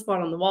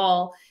sunspot on the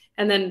wall.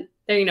 And then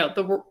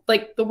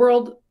the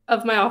world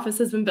of my office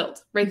has been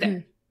built right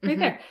there,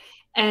 there.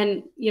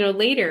 And,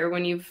 later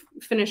when you've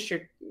finished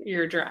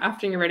your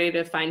draft and you're ready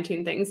to fine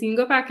tune things, you can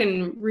go back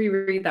and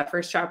reread that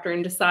first chapter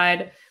and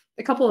decide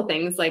a couple of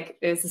things, like,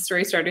 is the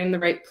story starting in the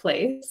right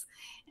place?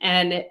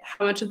 And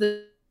how much of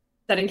the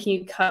setting can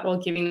you cut while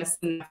giving us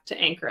enough to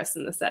anchor us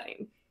in the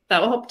setting?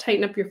 That will help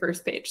tighten up your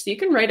first page. So you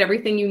can write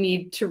everything you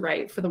need to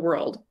write for the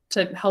world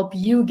to help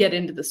you get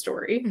into the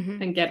story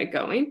and get it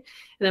going. And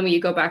then when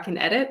you go back and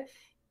edit,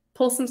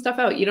 pull some stuff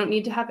out. You don't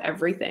need to have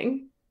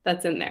everything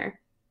that's in there.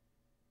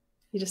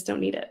 You just don't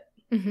need it.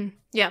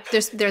 Yeah,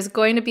 there's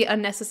going to be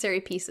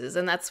unnecessary pieces,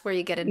 and that's where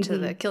you get into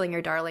the killing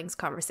your darlings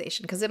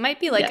conversation, because it might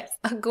be like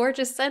a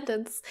gorgeous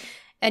sentence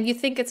and you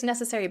think it's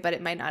necessary, but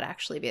it might not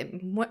actually be.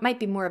 It might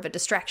be more of a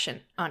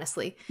distraction,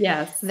 honestly,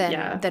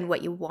 than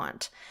what you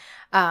want.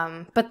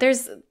 But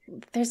there's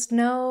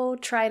no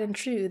tried and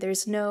true.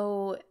 There's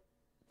no,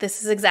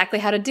 this is exactly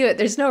how to do it.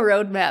 There's no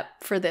roadmap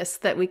for this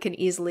that we can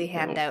easily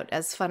hand out,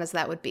 as fun as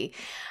that would be.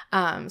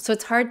 So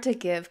it's hard to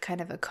give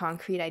kind of a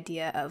concrete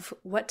idea of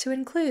what to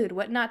include,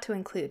 what not to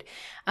include.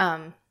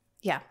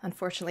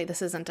 Unfortunately,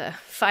 this isn't a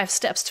 5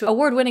 steps to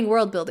award-winning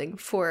world building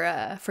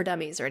for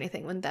dummies or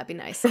anything. Wouldn't that be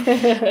nice?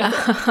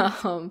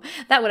 That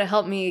would have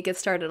helped me get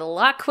started a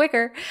lot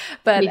quicker.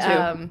 But me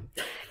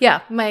too.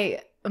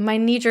 My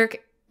knee-jerk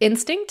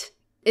instinct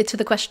to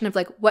the question of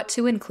like what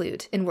to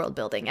include in world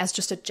building as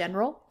just a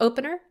general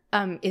opener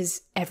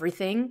is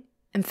everything,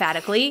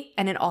 emphatically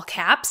and in all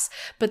caps,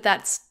 but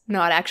that's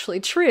not actually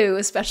true,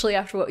 especially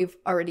after what we've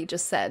already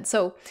just said.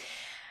 So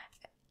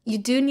you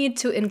do need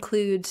to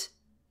include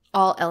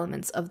all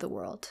elements of the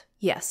world,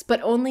 yes, but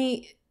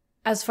only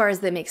as far as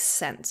they make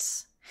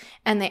sense.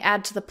 And they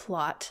add to the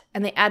plot,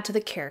 and they add to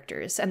the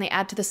characters, and they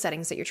add to the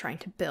settings that you're trying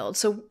to build.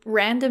 So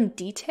random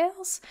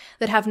details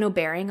that have no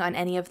bearing on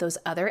any of those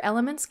other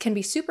elements can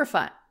be super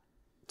fun,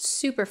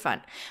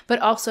 but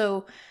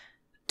also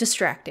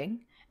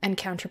distracting and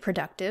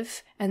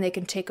counterproductive, and they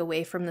can take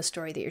away from the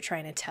story that you're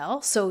trying to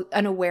tell. So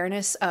an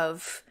awareness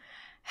of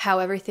how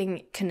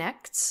everything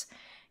connects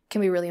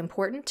can be really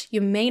important.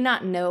 You may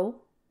not know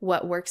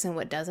what works and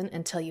what doesn't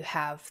until you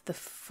have the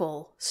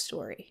full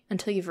story,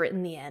 until you've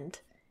written the end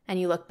and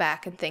you look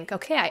back and think,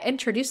 okay, I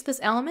introduced this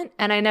element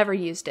and I never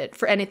used it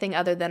for anything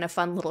other than a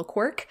fun little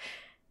quirk.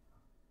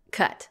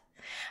 Cut.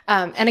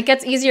 And it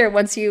gets easier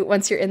once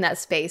you're in that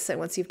space and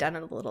once you've done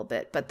it a little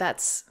bit. But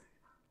that's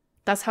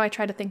how I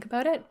try to think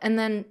about it. And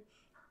then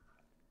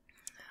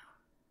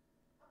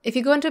if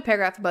you go into a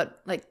paragraph about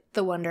like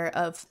the wonder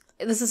of,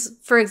 this is,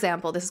 for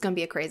example, this is going to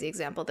be a crazy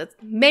example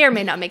that may or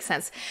may not make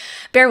sense.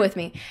 Bear with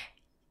me.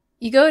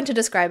 You go into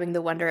describing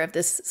the wonder of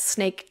this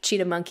snake,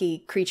 cheetah,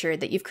 monkey creature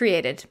that you've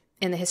created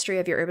in the history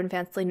of your urban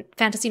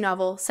fantasy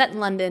novel set in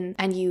London,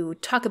 and you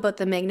talk about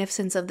the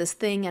magnificence of this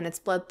thing and its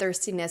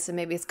bloodthirstiness, and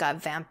maybe it's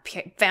got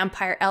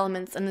vampire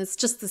elements, and it's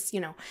just this,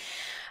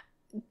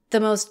 the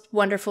most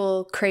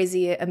wonderful,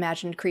 crazy,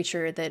 imagined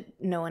creature that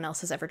no one else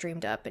has ever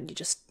dreamed up, and you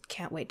just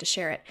can't wait to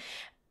share it.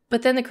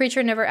 But then the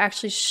creature never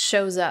actually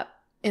shows up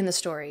in the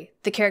story.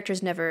 The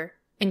characters never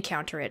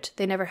encounter it.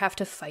 They never have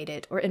to fight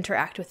it or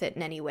interact with it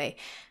in any way.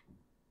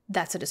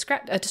 That's a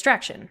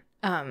distraction.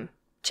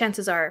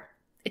 Chances are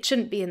it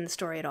shouldn't be in the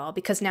story at all,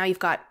 because now you've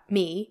got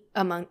me,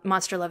 a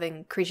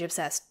monster-loving,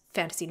 creature-obsessed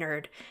fantasy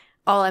nerd.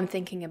 All I'm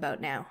thinking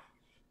about now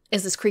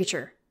is this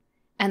creature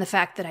and the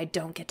fact that I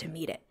don't get to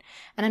meet it.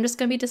 And I'm just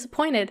going to be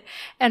disappointed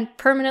and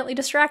permanently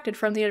distracted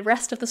from the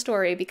rest of the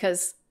story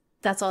because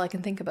that's all I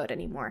can think about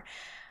anymore.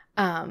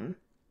 So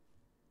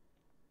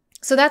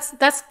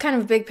that's kind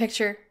of a big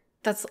picture.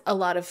 That's a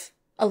lot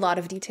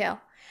of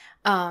detail.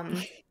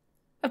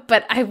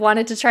 But I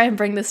wanted to try and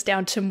bring this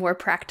down to more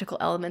practical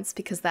elements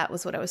because that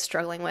was what I was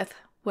struggling with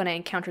when I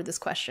encountered this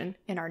question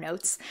in our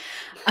notes.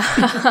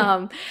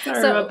 Sorry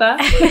about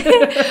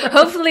that.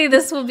 Hopefully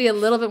this will be a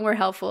little bit more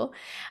helpful.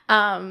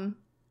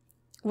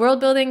 World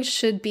building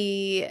should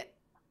be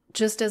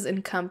just as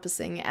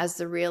encompassing as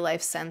the real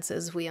life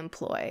senses we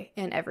employ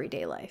in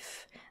everyday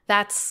life.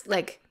 That's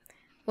like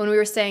when we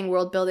were saying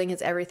world building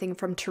is everything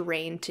from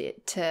terrain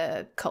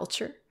to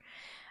culture.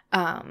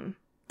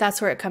 That's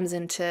where it comes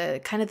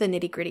into kind of the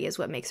nitty gritty is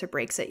what makes or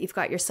breaks it. You've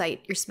got your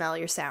sight, your smell,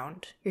 your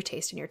sound, your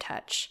taste, and your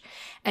touch.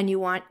 And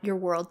you want your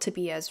world to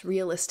be as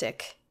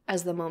realistic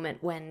as the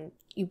moment when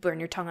you burn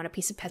your tongue on a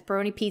piece of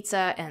pepperoni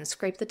pizza and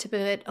scrape the tip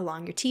of it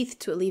along your teeth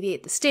to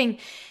alleviate the sting.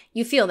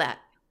 You feel that.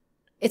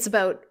 It's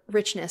about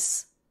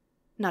richness,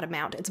 not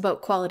amount. It's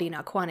about quality,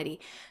 not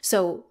quantity.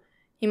 So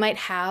you might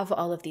have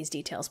all of these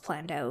details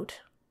planned out,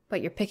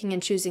 but you're picking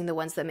and choosing the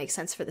ones that make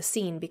sense for the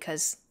scene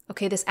because,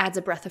 okay, this adds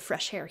a breath of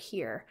fresh air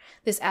here.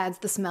 This adds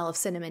the smell of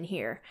cinnamon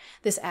here.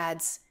 This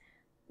adds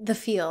the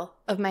feel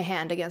of my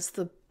hand against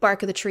the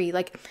bark of the tree.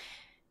 Like,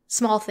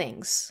 small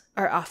things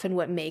are often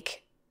what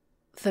make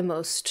the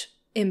most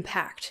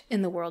impact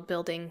in the world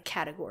building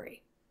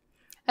category.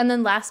 And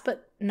then last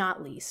but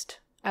not least,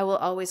 I will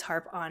always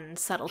harp on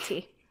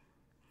subtlety.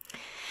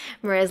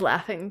 Maria's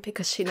laughing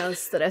because she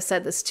knows that I've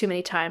said this too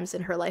many times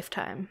in her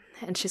lifetime,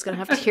 and she's going to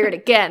have to hear it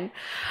again.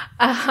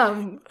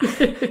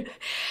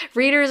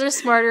 Readers are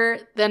smarter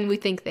than we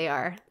think they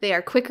are. They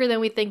are quicker than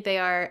we think they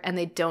are, and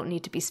they don't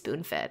need to be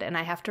spoon-fed. And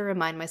I have to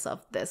remind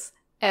myself this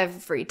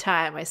every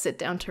time I sit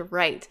down to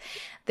write.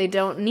 They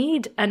don't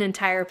need an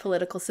entire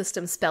political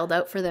system spelled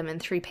out for them in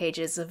 3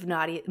 pages of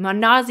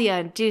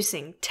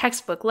nausea-inducing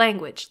textbook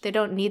language. They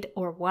don't need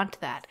or want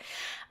that.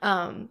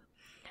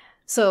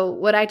 So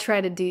what I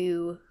try to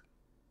do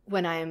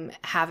when I'm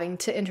having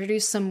to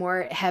introduce some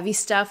more heavy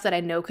stuff that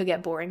I know could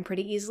get boring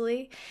pretty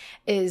easily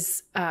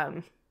is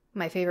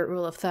my favorite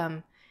rule of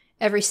thumb.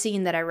 Every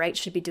scene that I write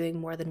should be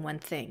doing more than one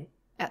thing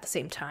at the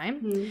same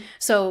time. Mm.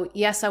 So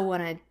yes, I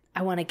want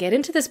to get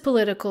into this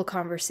political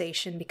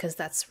conversation because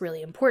that's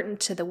really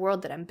important to the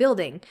world that I'm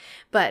building,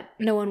 but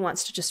no one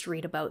wants to just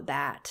read about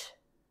that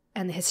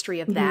and the history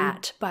of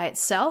that by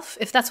itself.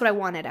 If that's what I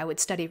wanted, I would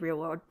study real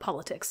world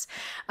politics.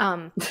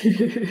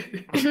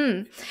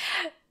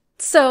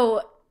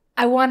 So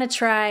I want to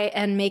try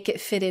and make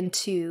it fit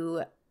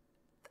into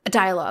a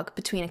dialogue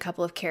between a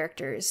couple of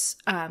characters,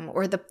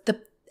 or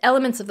the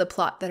elements of the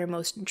plot that are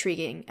most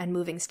intriguing and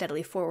moving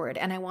steadily forward.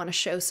 And I want to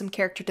show some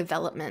character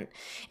development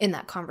in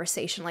that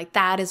conversation. Like,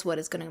 that is what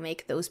is going to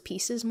make those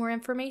pieces more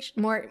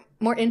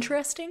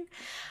interesting.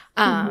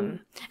 And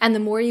the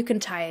more you can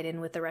tie it in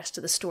with the rest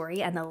of the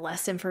story and the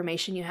less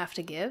information you have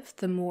to give,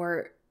 the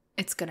more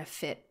it's going to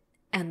fit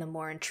and the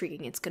more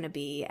intriguing it's going to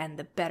be and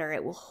the better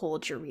it will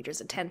hold your reader's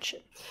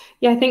attention.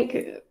 Yeah, I think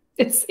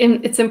it's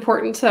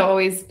important to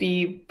always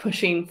be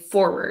pushing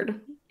forward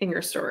in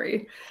your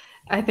story.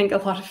 I think a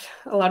lot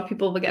of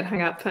people will get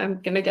hung up.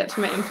 I'm going to get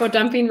to my info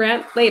dumping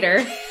rant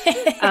later.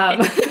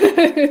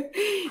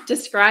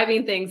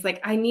 Describing things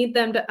like I need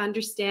them to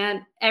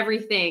understand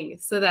everything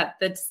so that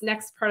the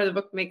next part of the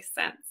book makes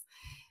sense.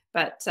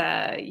 But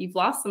you've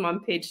lost them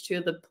on page 2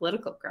 of the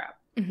political crap.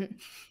 Mm-hmm.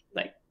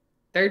 Like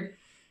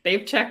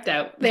they've checked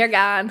out. They're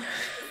gone.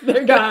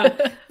 They're gone.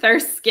 They're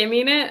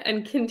skimming it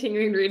and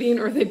continuing reading,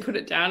 or they put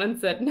it down and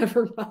said,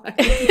 never mind.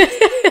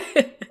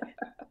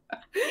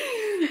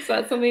 So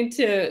that's something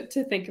to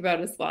think about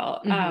as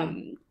well.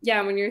 Mm-hmm.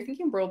 Yeah, when you're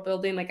thinking world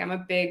building, like I'm a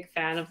big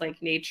fan of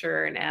like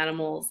nature and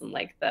animals and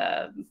like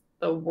the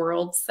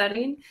world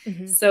setting.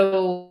 Mm-hmm.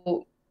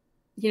 So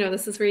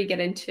this is where you get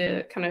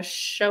into kind of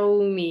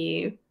show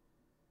me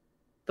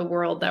the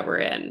world that we're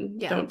in.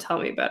 Yeah. Don't tell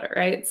me about it,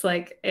 right? It's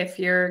like if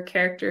your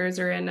characters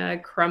are in a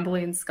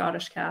crumbling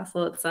Scottish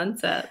castle at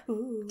sunset,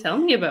 tell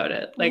me about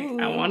it. Like,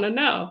 I want to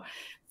know.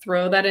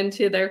 Throw that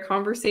into their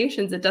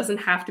conversations. It doesn't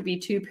have to be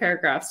 2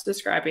 paragraphs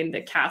describing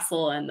the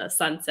castle and the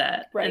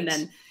sunset. Right. And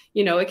then,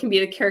 it can be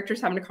the characters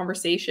having a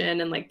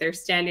conversation and like they're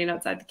standing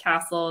outside the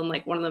castle and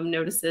like one of them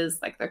notices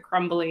like the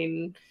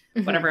crumbling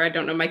whatever. I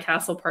don't know my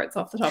castle parts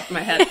off the top of my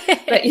head,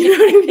 but you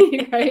know what I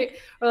mean, right?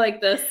 Or like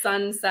the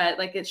sunset,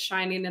 like it's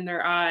shining in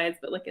their eyes,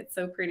 but like it's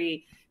so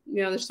pretty.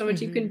 There's so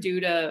much you can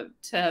do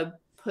to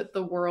put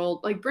the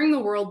world, like bring the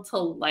world to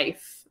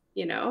life,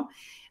 yeah.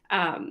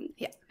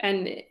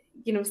 And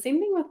same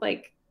thing with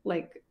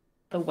like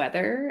the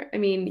weather. I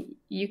mean,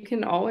 you can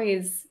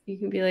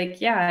be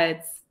like, yeah,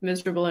 it's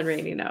miserable and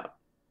raining out.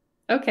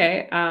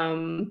 Okay.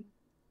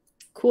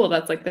 Cool.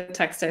 That's like the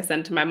text I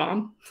sent to my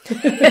mom.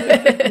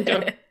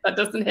 That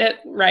doesn't hit,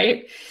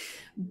 right?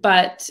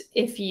 But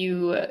if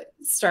you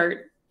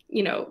start,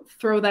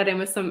 throw that in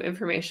with some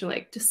information,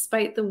 like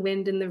despite the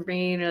wind and the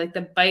rain, or like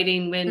the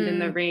biting wind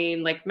and the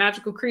rain, like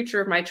magical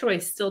creature of my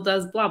choice still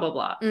does blah, blah,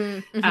 blah.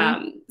 And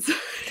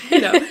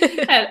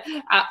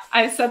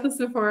I've said this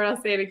before and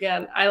I'll say it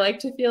again. I like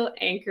to feel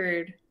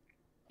anchored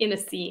in a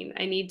scene.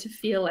 I need to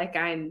feel like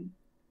I'm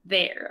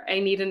there. I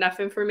need enough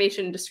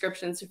information and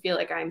descriptions to feel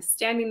like I'm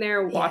standing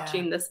there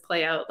watching this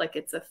play out like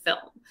it's a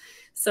film.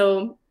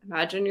 So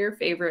imagine your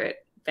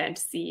favorite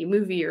fantasy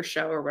movie or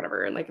show or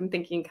whatever. And like, I'm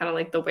thinking kind of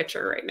like The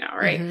Witcher right now,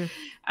 right?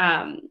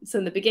 So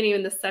in the beginning,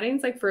 when the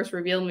setting's like first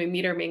revealed and we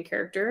meet our main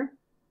character,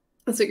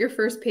 that's what your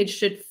first page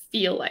should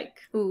feel like.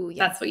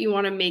 That's what you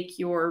want to make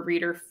your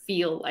reader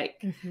feel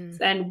like.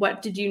 And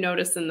what did you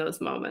notice in those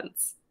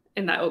moments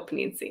in that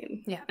opening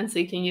scene? Yeah. And so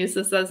you can use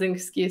this as an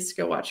excuse to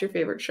go watch your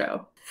favorite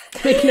show.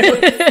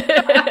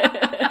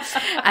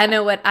 I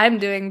know what I'm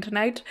doing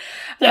tonight.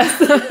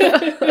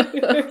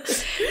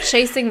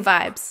 Chasing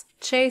vibes.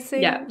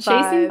 Chasing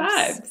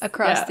vibes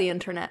across the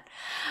internet.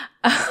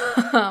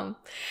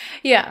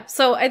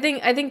 So I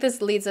think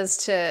this leads us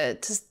to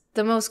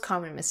the most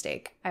common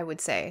mistake, I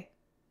would say.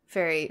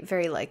 Very,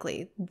 very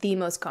likely the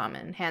most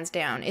common, hands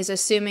down, is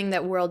assuming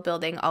that world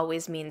building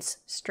always means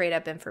straight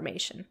up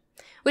information,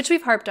 which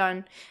we've harped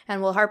on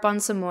and we'll harp on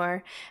some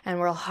more and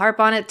we'll harp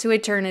on it to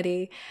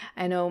eternity.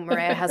 I know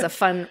Mariah has a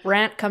fun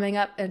rant coming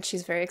up and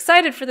she's very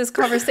excited for this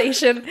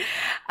conversation.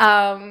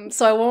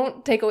 So I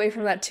won't take away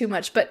from that too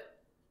much. But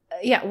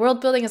world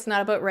building is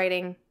not about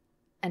writing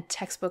and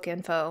textbook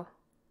info,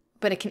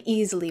 but it can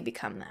easily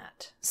become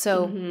that.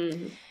 So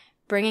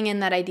bringing in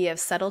that idea of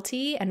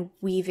subtlety and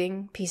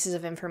weaving pieces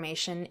of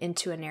information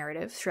into a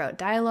narrative throughout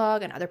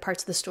dialogue and other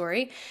parts of the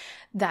story,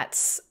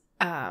 that's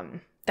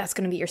going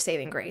to be your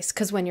saving grace.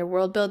 Because when your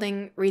world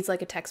building reads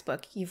like a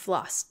textbook, you've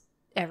lost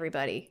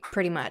everybody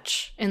pretty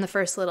much in the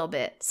first little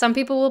bit. Some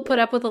people will put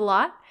up with a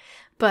lot,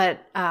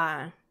 but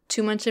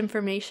too much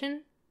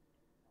information,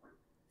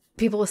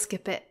 people will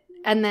skip it.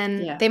 And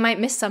then they might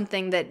miss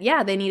something that,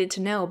 they needed to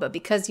know, but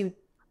because you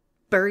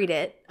buried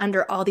it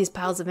under all these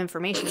piles of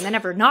information, they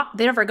never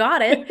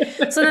got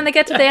it. So then they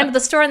get to the end of the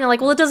story and they're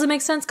like, well, it doesn't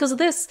make sense because of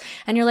this.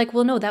 And you're like,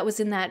 well, no, that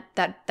was in that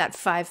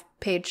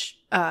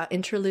 5-page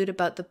interlude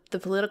about the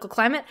political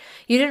climate.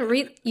 You didn't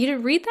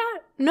read that?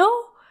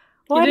 No?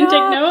 Why you didn't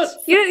not? take notes?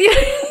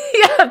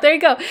 Yeah, there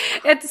you go.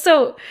 It's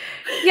so,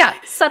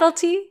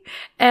 subtlety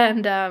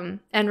and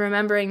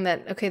remembering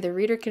that, okay, the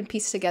reader can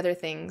piece together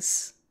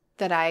things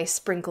that I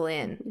sprinkle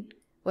in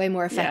way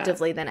more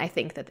effectively than I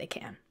think that they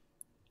can.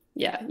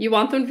 Yeah, you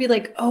want them to be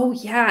like, oh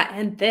yeah,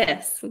 and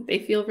this. They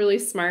feel really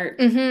smart.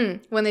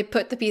 When they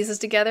put the pieces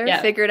together,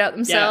 figure it out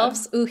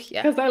themselves. Ooh,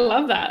 yeah. Because I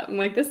love that. I'm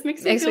like, this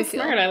makes me feel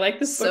smart. I like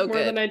this book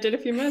more than I did a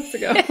few minutes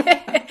ago.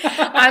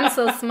 I'm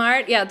so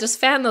smart. Yeah, just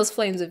fan those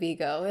flames of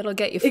ego. It'll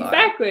get you far.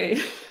 Exactly.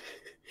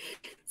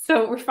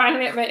 So we're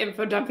finally at my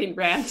info dumping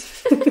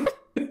rant.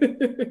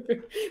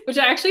 Which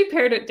I actually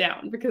pared it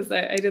down because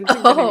I didn't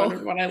think anyone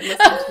would want to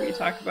listen to me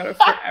talk about it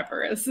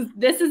forever.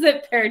 This is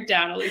it pared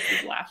down. Elise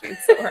is laughing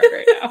so hard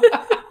right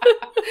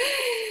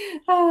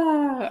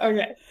now.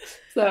 Okay.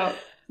 So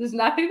there's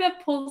nothing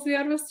that pulls me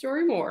out of a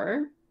story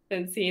more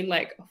than seeing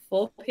like a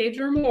full page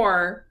or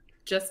more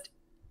just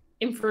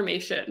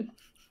information.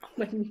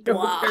 Like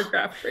no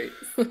paragraph breaks.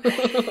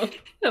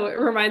 So it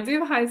reminds me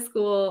of high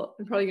school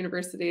and probably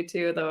university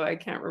too, though I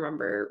can't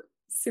remember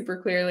super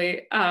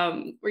clearly,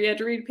 where you had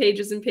to read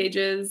pages and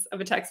pages of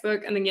a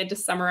textbook and then you had to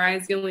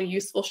summarize the only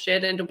useful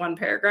shit into one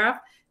paragraph.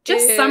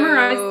 Just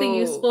summarize the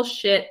useful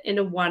shit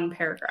into one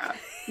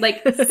paragraph.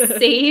 Like,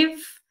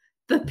 save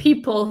the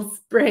people's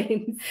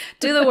brains.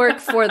 Do the work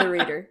for the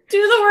reader. Do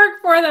the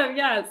work for them,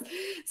 yes.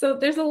 So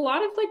there's a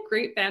lot of like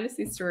great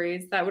fantasy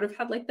stories that would have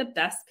had like the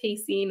best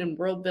pacing and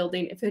world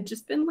building if it had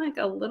just been like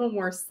a little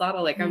more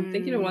subtle. Like I'm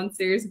thinking of one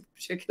series in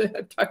particular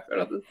I've talked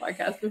about on this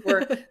podcast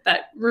before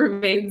that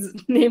remains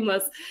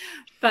nameless,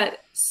 but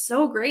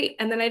so great.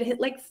 And then I'd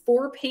hit like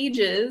 4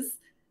 pages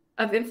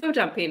of info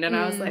dumping and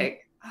I was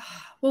like,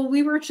 well,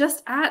 we were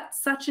just at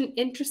such an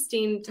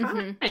interesting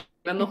time.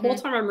 And the whole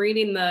time I'm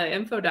reading the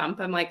info dump,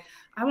 I'm like,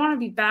 I want to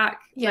be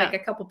back like a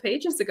couple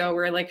pages ago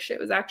where like shit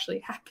was actually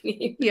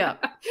happening. Yeah.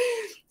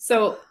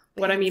 So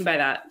what I mean by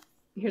that,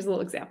 here's a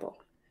little example.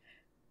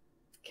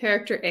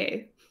 Character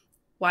A.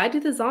 Why do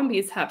the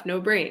zombies have no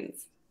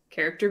brains?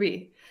 Character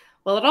B.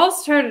 Well, it all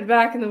started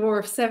back in the War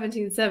of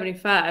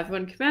 1775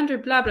 when Commander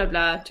blah, blah,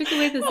 blah took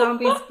away the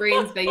zombies'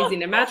 brains by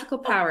using a magical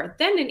power.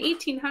 Then in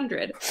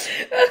 1800.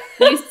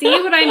 You see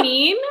what I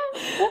mean?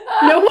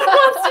 No one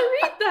wants to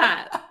read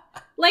that.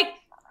 Like,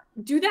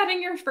 do that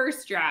in your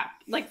first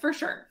draft. Like, for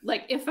sure.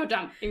 Like, info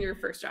dump in your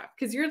first draft.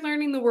 Because you're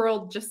learning the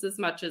world just as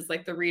much as,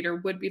 like, the reader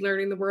would be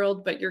learning the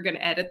world, but you're going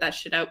to edit that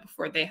shit out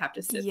before they have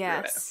to sit through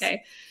it,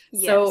 okay?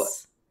 Yes. So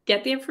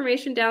get the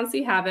information down so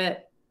you have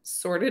it.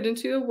 Sort it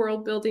into a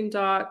world building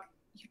doc.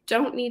 You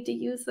don't need to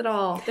use it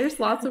all. There's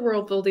lots of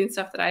world building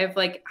stuff that I have,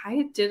 like,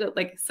 I did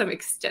like some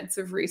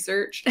extensive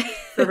research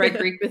for my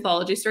Greek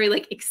mythology story,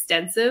 like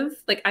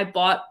extensive. Like I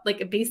bought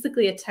like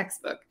basically a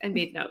textbook and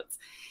made notes.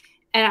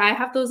 And I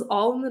have those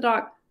all in the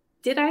doc.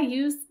 Did I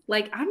use,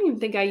 like, I don't even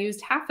think I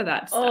used half of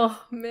that stuff.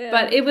 Oh, man.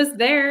 But it was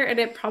there and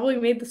it probably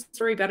made the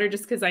story better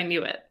just because I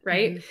knew it,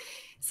 right? Mm-hmm.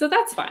 So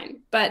that's fine.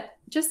 But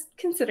just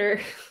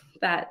consider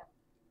that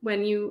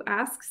when you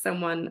ask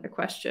someone a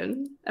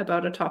question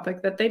about a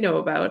topic that they know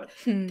about,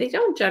 they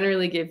don't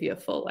generally give you a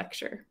full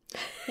lecture.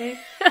 Okay?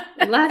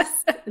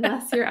 unless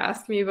you're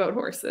asking me about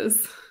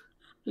horses,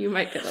 you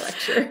might get a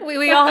lecture.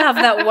 We all have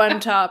that one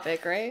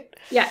topic, right?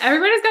 Yeah,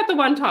 everybody's got the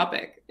one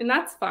topic, and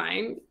that's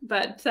fine.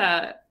 But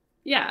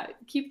yeah,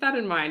 keep that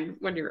in mind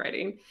when you're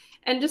writing.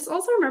 And just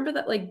also remember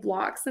that like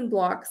blocks and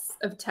blocks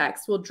of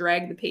text will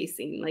drag the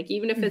pacing, like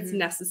even if it's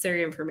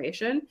necessary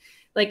information.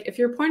 Like if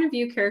your point of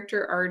view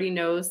character already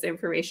knows the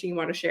information you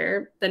want to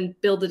share, then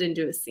build it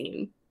into a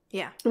scene.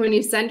 Yeah. When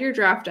you send your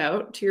draft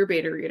out to your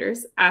beta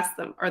readers, ask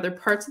them, are there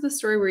parts of the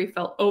story where you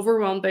felt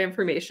overwhelmed by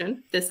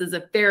information? This is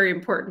a very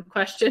important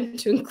question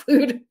to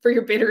include for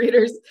your beta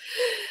readers.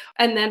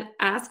 And then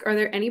ask, are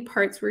there any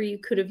parts where you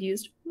could have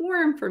used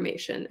more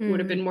information? It would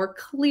have been more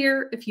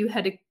clear if you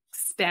had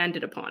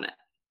expanded upon it.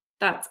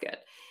 That's good.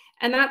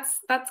 And that's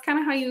kind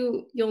of how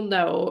you'll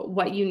know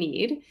what you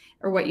need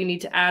or what you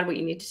need to add, what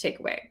you need to take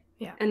away.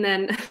 Yeah. And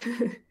then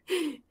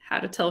how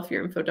to tell if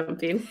you're info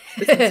dumping.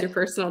 This is your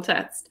personal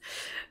test.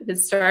 If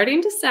it's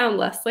starting to sound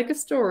less like a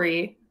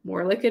story,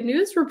 more like a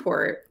news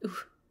report,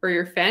 or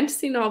your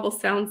fantasy novel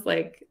sounds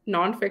like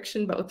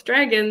nonfiction but with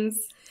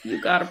dragons,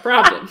 you got a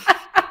problem.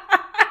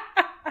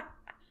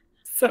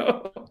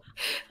 So,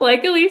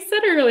 like Elise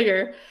said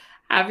earlier,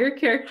 have your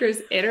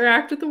characters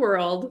interact with the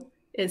world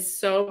is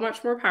so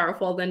much more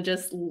powerful than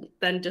just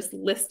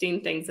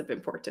listing things of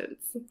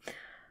importance.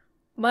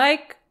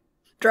 Mic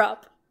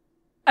drop.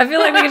 I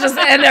feel like we can just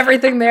end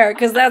everything there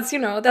because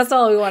that's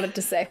all we wanted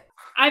to say.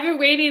 I've been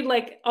waiting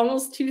like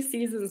almost 2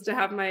 seasons to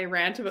have my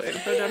rant about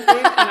info dumping,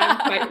 and I'm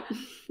quite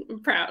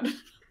proud.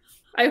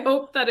 I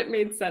hope that it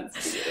made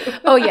sense to you.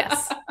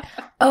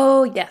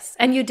 Oh, yes.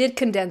 And you did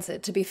condense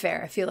it, to be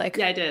fair. I feel like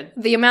I did.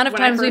 The amount of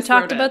times we've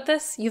talked about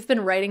this, you've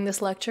been writing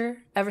this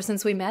lecture ever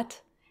since we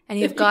met, and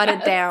you've got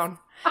it down.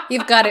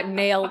 You've got it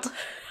nailed.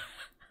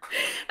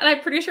 And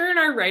I'm pretty sure in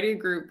our writing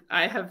group,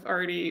 I have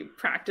already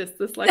practiced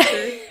this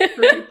lecture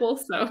for people,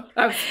 so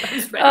I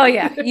was ready. Oh,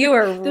 yeah. You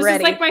were This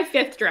ready. is like my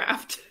 5th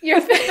draft.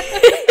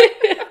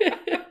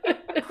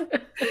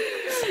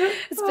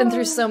 It's been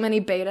through so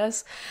many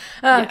betas.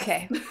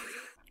 Okay. Yes.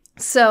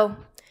 So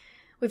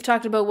we've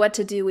talked about what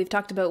to do. We've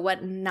talked about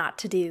what not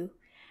to do.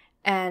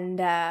 And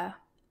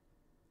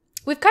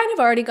we've kind of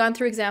already gone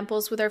through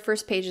examples with our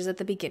first pages at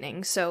the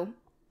beginning. So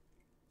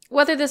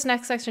whether this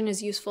next section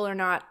is useful or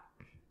not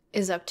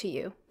is up to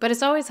you. But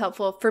it's always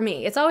helpful, for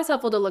me, it's always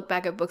helpful to look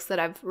back at books that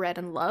I've read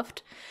and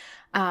loved,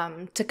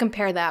 to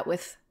compare that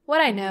with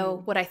what I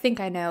know, what I think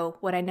I know,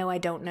 what I know I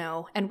don't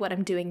know, and what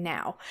I'm doing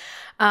now.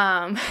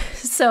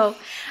 So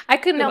I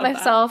couldn't help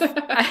myself.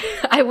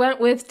 I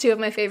went with 2 of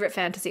my favorite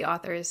fantasy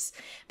authors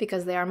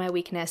because they are my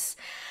weakness.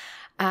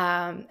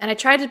 And I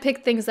tried to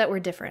pick things that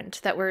were different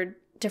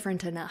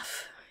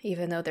enough,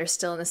 even though they're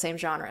still in the same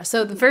genre.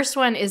 So the first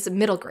one is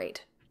middle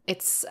grade.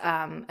 It's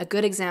a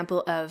good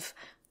example of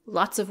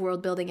lots of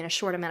world building in a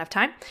short amount of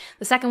time.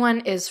 The second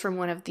one is from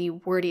one of the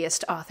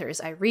wordiest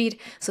authors I read,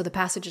 so the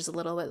passage is a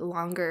little bit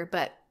longer,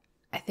 but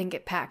I think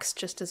it packs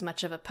just as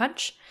much of a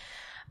punch,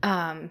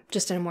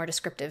 just in a more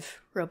descriptive,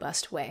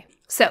 robust way.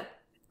 So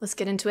let's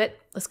get into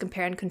it. Let's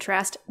compare and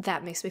contrast.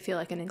 That makes me feel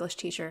like an English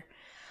teacher.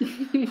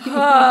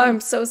 Oh, I'm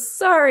so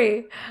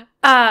sorry.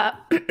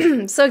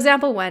 So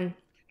example 1,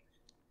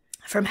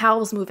 from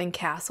Howl's Moving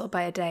Castle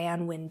by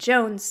Diane Wynne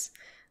Jones.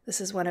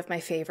 This is one of my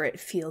favorite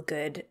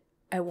feel-good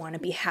I want to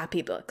be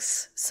happy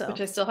books.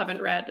 Which I still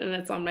haven't read, and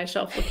it's on my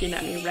shelf looking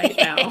at me right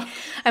now.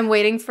 I'm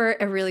waiting for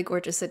a really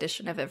gorgeous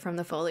edition of it from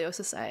the Folio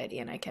Society,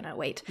 and I cannot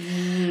wait.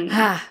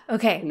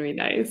 Okay. It'd be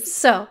nice.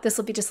 So this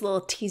will be just a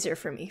little teaser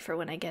for me for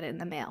when I get it in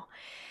the mail.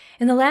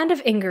 In the land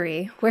of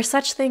Ingery, where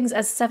such things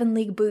as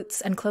 7-league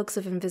boots and cloaks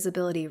of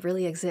invisibility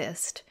really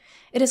exist,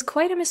 it is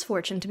quite a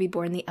misfortune to be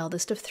born the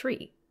eldest of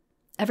 3.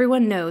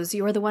 Everyone knows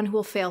you are the one who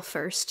will fail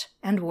first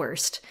and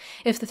worst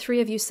if the three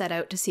of you set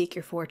out to seek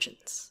your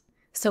fortunes.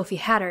 Sophie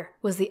Hatter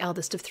was the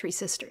eldest of 3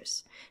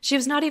 sisters. She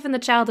was not even the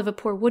child of a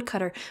poor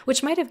woodcutter,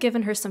 which might have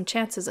given her some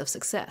chances of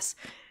success.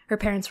 Her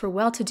parents were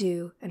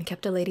well-to-do and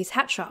kept a ladies'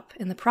 hat shop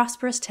in the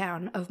prosperous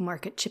town of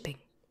Market Chipping.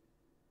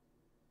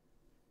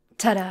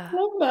 Ta-da!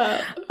 Love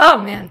that. Oh,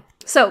 man.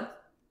 So,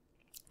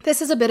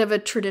 this is a bit of a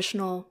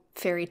traditional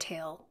fairy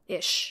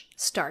tale-ish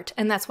start,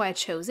 and that's why I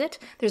chose it.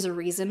 There's a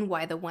reason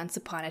why the Once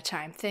Upon a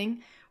Time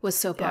thing was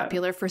so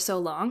popular for so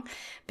long,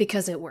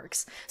 because it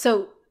works.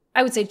 So,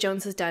 I would say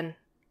Jones has done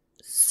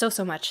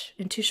so much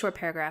in 2 short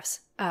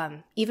paragraphs.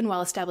 Even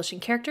while establishing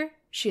character,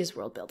 she is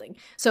world building.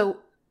 So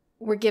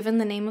we're given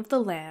the name of the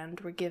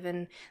land, we're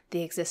given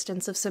the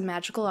existence of some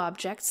magical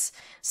objects,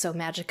 so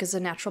magic is a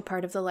natural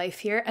part of the life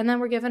here, and then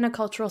we're given a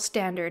cultural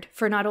standard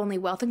for not only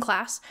wealth and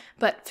class,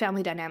 but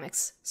family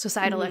dynamics,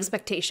 societal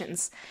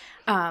expectations.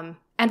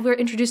 And we're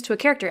introduced to a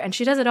character, and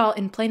she does it all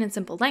in plain and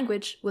simple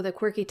language with a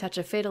quirky touch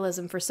of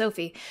fatalism for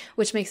Sophie,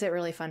 which makes it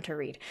really fun to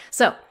read.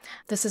 So,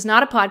 this is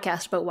not a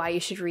podcast about why you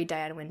should read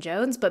Diana Wynne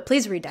Jones, but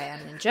please read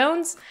Diana Wynne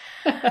Jones.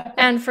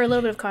 And for a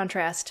little bit of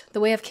contrast, The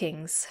Way of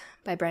Kings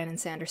by Brandon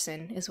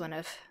Sanderson is one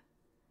of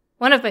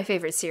my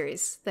favorite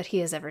series that he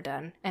has ever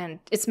done,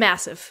 and it's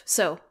massive,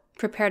 so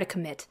prepare to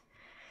commit.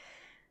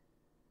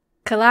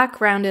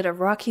 Kalak rounded a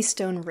rocky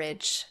stone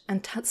ridge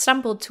and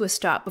stumbled to a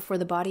stop before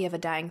the body of a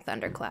dying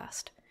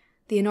thunderclast.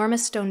 The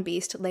enormous stone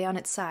beast lay on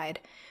its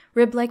side,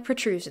 rib-like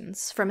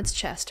protrusions from its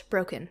chest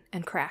broken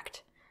and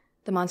cracked.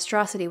 The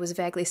monstrosity was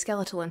vaguely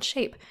skeletal in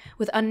shape,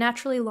 with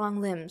unnaturally long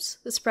limbs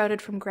that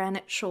sprouted from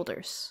granite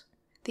shoulders.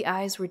 The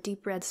eyes were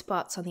deep red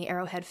spots on the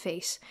arrowhead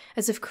face,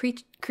 as if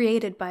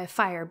created by a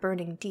fire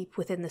burning deep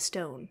within the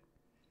stone.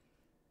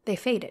 They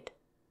faded.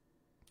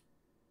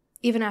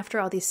 Even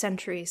after all these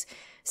centuries,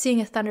 seeing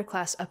a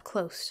thunderclast up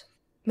close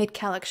made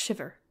Kalak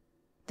shiver.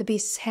 The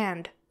beast's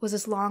hand was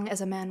as long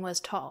as a man was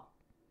tall.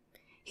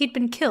 He'd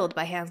been killed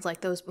by hands like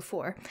those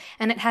before,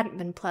 and it hadn't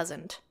been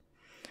pleasant.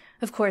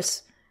 Of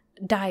course,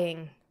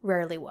 dying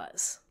rarely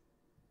was.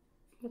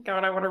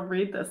 God, I want to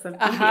read this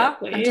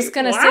immediately. I'm just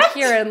going to sit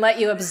here and let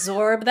you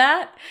absorb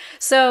that.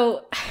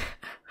 So...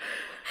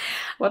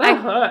 What a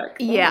hook.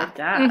 Yeah.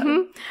 Oh my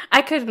God.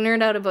 I could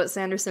nerd out about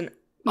Sanderson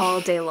all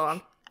day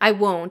long. I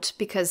won't,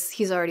 because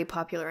he's already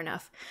popular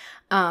enough.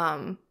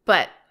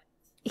 But...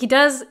 He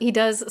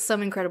does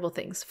some incredible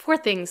things. 4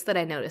 things that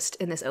I noticed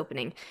in this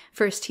opening.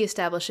 First, he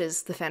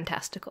establishes the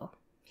fantastical.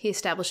 He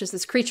establishes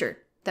this creature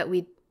that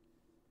we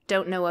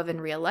don't know of in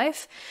real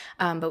life,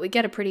 but we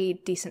get a pretty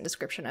decent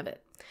description of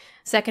it.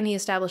 Second, he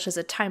establishes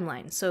a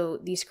timeline. So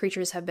these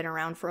creatures have been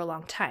around for a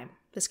long time.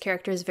 This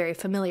character is very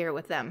familiar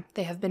with them.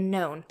 They have been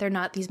known. They're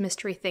not these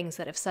mystery things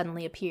that have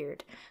suddenly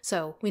appeared.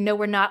 So we know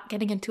we're not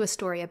getting into a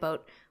story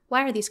about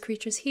why are these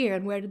creatures here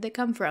and where did they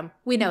come from.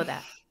 We know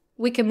that.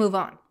 We can move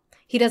on.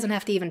 He doesn't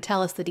have to even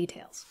tell us the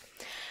details.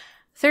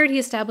 Third, he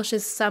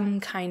establishes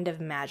some kind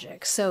of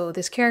magic. So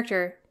this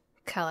character,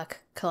 Kalak,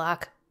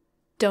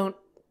 don't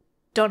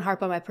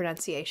harp on my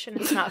pronunciation.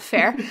 It's not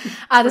fair.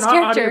 This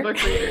character,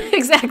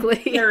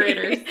 exactly,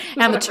 narrators,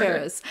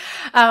 amateurs.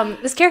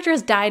 This character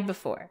has died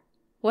before.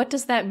 What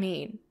does that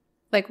mean?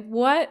 Like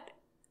what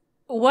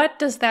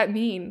does that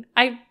mean?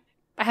 I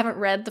haven't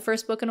read the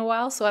first book in a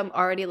while, so I'm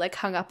already like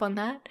hung up on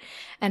that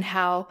and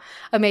how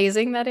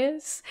amazing that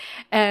is.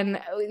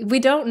 And we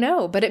don't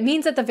know, but it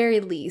means at the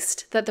very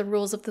least that the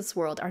rules of this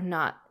world are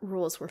not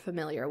rules we're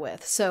familiar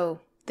with.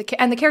 So the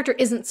character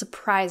isn't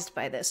surprised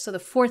by this. So the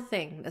 4th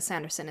thing that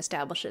Sanderson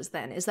establishes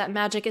then is that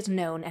magic is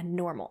known and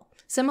normal.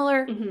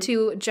 Similar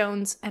to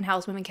Jones and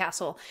Howl's Moving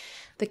Castle,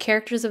 the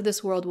characters of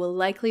this world will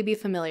likely be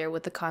familiar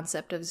with the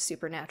concept of the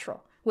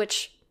supernatural,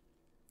 which...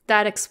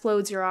 that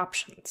explodes your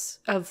options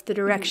of the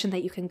direction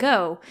that you can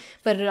go,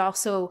 but it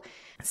also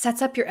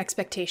sets up your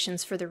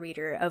expectations for the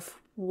reader of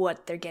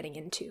what they're getting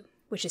into,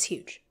 which is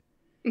huge.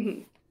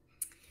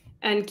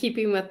 And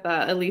keeping with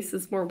Elise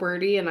is more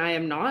wordy and I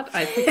am not,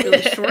 I picked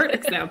really short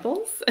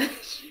examples.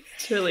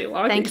 It's really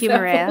long Thank you,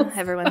 examples. Maria.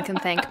 Everyone can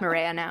thank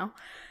Maria now.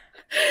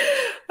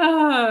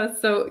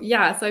 So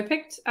I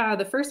picked,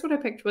 the first one I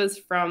picked was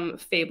from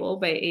Fable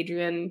by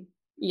Adrienne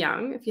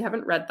Young. If you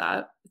haven't read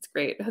that, it's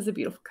great. It has a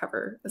beautiful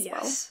cover as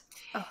well.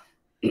 Oh.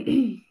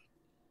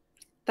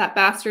 That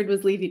bastard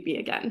was leaving me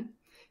again.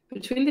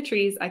 Between the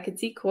trees, I could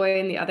see Coy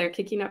and the other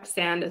kicking up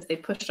sand as they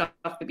pushed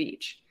off the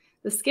beach.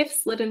 The skiff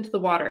slid into the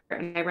water,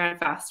 and I ran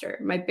faster,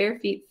 my bare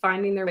feet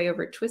finding their way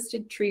over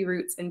twisted tree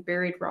roots and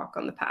buried rock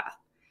on the path.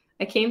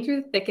 I came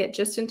through the thicket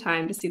just in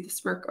time to see the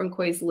smirk on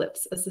Coy's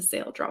lips as the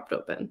sail dropped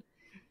open.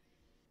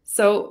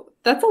 So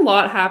that's a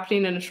lot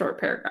happening in a short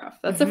paragraph.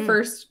 That's the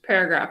first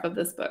paragraph of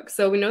this book.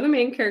 So we know the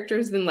main character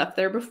has been left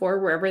there before,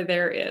 wherever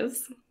there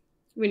is.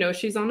 We know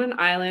she's on an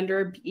island or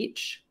a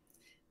beach.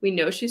 We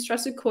know she's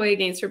trusted Coy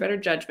against her better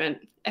judgment.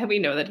 And we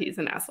know that he's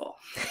an asshole.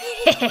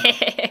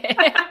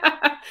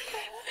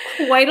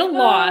 Quite a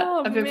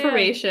lot of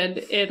information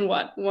in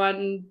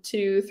 1,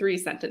 2, 3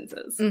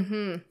 sentences.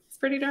 It's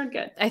pretty darn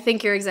good. I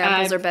think your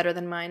examples are better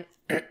than mine.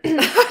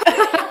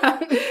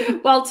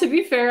 Well, to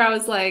be fair, I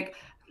was like,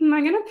 I'm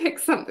going to pick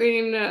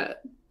something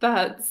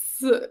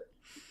that's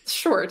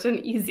short and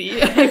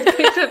easy.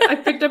 I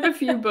picked up a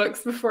few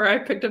books before I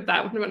picked up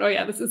that one and went, oh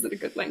yeah, this isn't a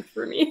good length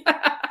for me.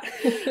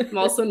 I'm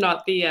also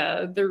not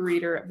the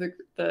reader of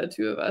the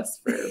two of us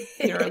for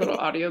our little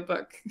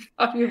audiobook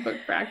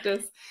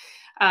practice.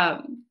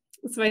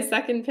 So my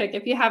second pick,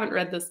 if you haven't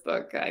read this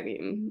book, I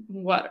mean,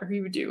 what are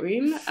you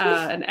doing?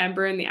 An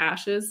Ember in the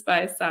Ashes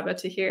by Sabaa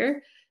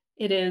Tahir.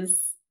 It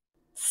is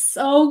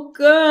so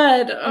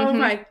good. Oh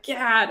my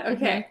God.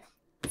 Okay.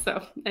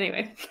 So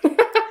anyway,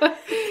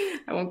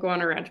 I won't go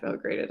on a rant about how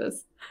great it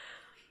is.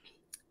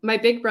 My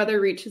big brother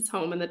reaches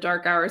home in the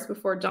dark hours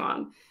before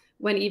dawn,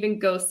 when even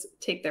ghosts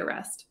take their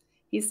rest.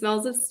 He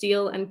smells of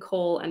steel and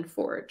coal and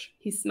forge.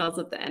 He smells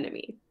of the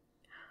enemy.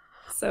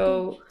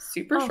 So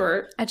super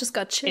short. I just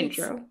got chills.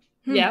 Intro.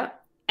 Yeah.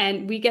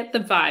 And we get the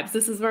vibes.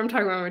 This is what I'm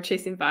talking about when we're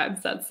chasing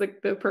vibes. That's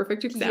like the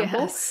perfect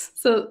example. Yes.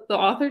 So the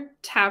author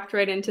tapped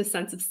right into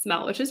sense of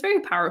smell, which is very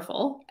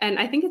powerful. And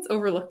I think it's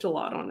overlooked a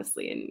lot,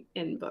 honestly,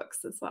 in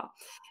books as well.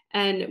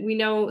 And we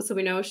know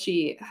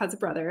she has a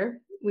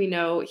brother. We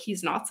know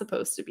he's not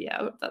supposed to be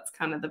out. That's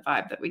kind of the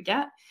vibe that we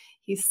get.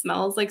 He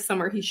smells like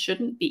somewhere he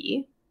shouldn't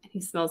be. And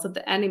he smells of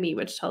the enemy,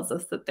 which tells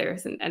us that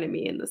there's an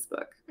enemy in this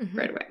book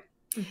right away.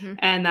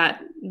 And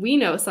that we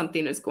know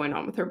something is going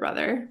on with her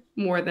brother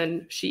more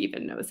than she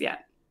even knows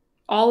yet.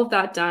 All of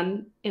that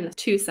done in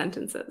 2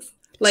 sentences.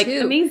 Like,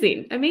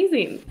 amazing.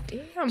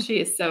 Damn. She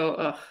is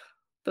so,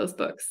 those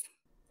books.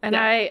 And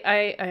yeah.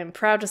 I am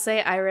proud to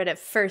say I read it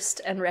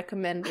first and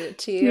recommended it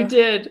to you. You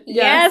did.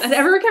 Yes. And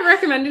everyone kept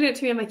recommending it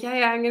to me. I'm like,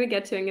 yeah, I'm going to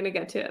get to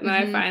it. And then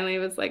I finally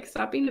was like,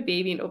 stop being a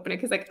baby and open it.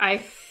 Cause like,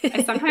 I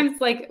sometimes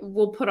like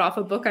will put off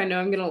a book I know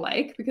I'm going to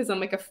like because I'm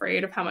like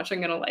afraid of how much I'm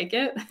going to like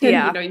it. And,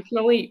 yeah.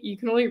 You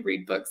can only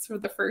read books for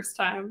the first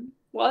time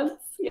once,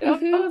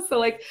 So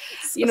like,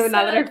 now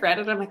that I've read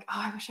it, I'm like,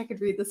 oh, I wish I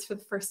could read this for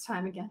the first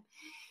time again.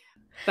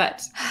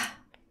 But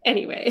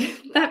anyway,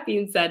 that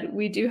being said,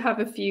 we do have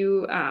a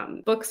few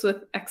books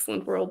with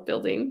excellent world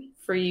building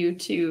for you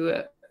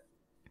to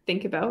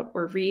think about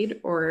or read,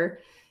 or,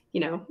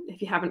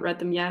 if you haven't read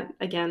them yet,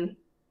 again,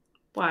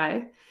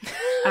 why?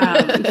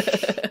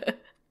 The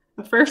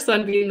first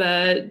one being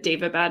the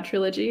Daevabad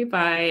trilogy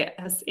by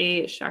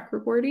S.A.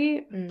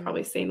 Chakraborty.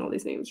 Probably saying all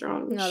these names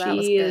wrong. No, that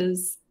was she good.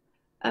 is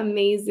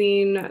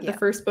amazing. Yeah. The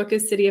first book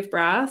is City of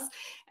Brass,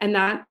 and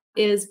that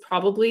is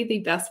probably the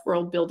best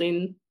world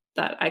building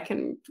that I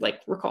can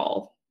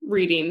recall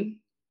reading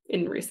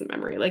in recent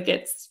memory. Like,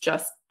 it's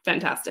just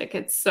fantastic.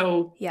 It's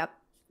so,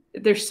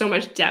 there's so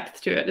much depth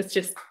to it. It's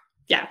just,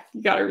 you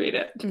got to read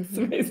it. It's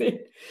amazing.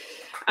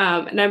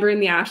 An Ember in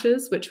the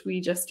Ashes, which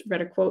we just read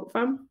a quote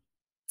from.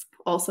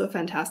 Also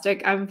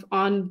fantastic. I'm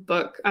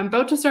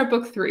about to start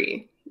book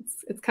 3.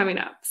 It's coming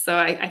up. So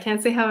I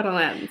can't say how it'll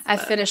end. I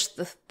finished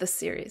the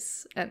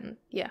series and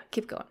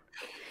keep going.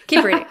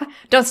 Keep reading.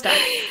 Don't stop.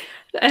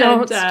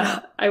 Don't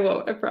stop. I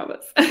won't, I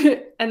promise.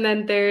 And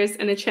then there's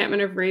An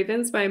Enchantment of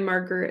Ravens by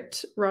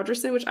Margaret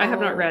Rogerson, which I have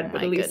not read,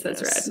 but Elise has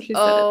read. She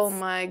said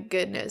my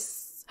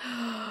goodness.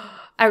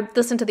 I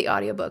listened to the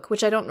audiobook,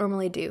 which I don't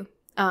normally do.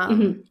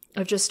 I've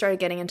just started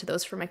getting into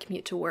those for my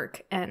commute to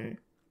work. And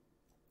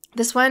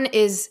this one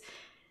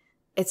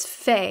it's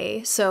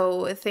fae.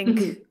 So I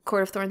think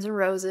Court of Thorns and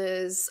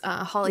Roses,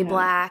 Holly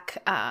Black,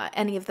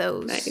 any of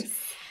those.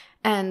 Nice.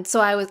 And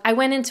so I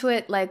went into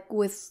it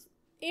with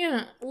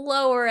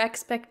lower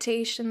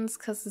expectations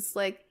because it's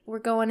like we're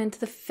going into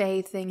the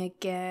fae thing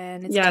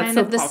again. It's kind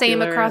of the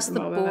same across the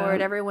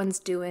board. Everyone's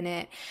doing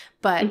it.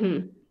 But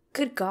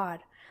good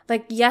God.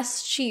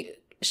 Yes,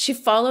 she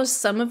follows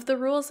some of the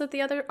rules that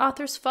the other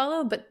authors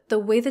follow, but the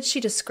way that she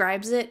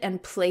describes it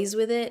and plays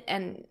with it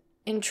and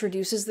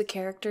introduces the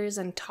characters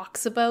and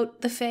talks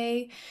about the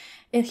fae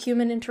in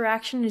human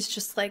interaction is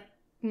just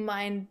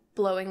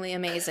mind-blowingly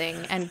amazing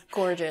and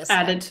gorgeous.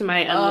 Added to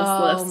my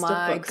endless list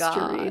of books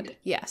to read.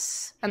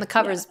 Yes. And the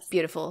cover's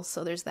beautiful,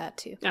 so there's that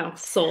too. Oh,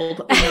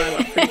 sold. I know I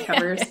love pretty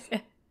covers.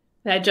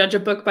 I judge a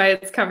book by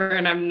its cover,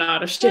 and I'm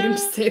not ashamed to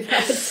say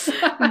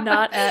that.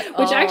 Not at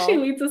all. Which actually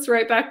leads us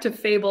right back to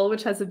Fable,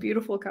 which has a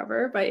beautiful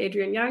cover by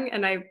Adrienne Young,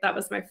 and that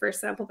was my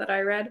first sample that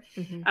I read.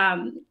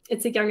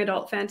 It's a young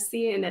adult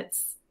fantasy, and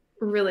it's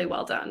really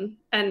well done.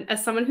 And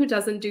as someone who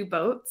doesn't do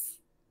boats,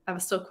 I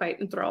was still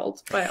quite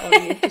enthralled by all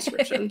the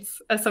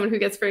descriptions. As someone who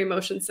gets very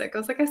motion sick, I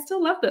was like, I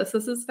still love this.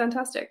 This is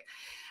fantastic.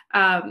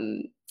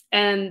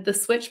 And The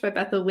Switch by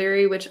Beth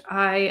O'Leary, which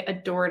I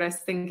adored. I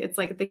think it's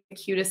the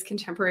cutest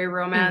contemporary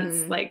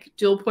romance,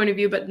 dual point of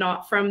view, but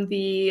not from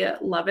the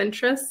love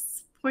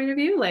interest's point of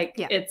view.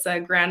 It's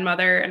a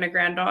grandmother and a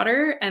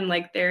granddaughter, and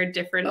their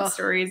different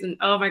stories. And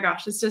oh my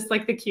gosh, it's just the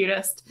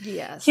cutest.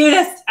 Yes.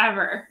 Cutest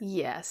ever.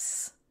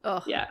 Yes.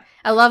 Oh yeah.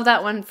 I love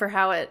that one for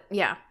how it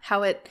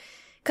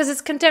because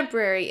it's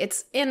contemporary,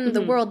 it's in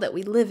the world that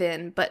we live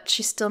in, but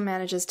she still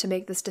manages to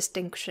make this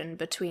distinction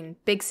between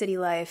big city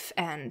life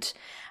and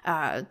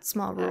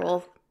small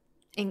rural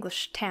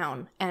English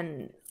town.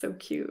 And so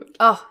cute.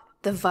 Oh,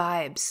 the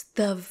vibes.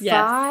 That's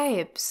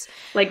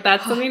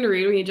something to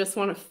read when you just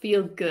want to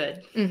feel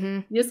good.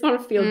 You just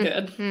want to feel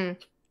good.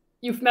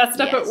 You've messed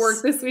up at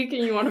work this week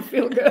and you want to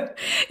feel good.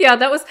 Yeah,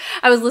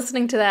 I was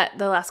listening to that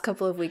the last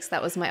couple of weeks.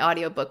 That was my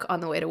audiobook on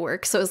the way to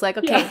work. So it was like,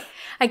 okay,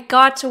 I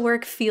got to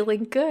work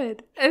feeling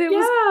good. And it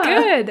was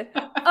good.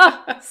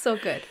 Oh, so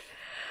good.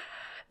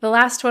 The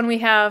last one we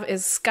have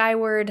is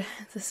Skyward.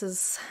 This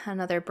is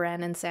another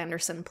Brandon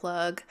Sanderson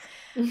plug.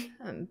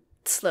 I'm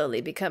slowly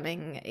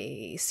becoming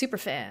a super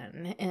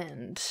fan,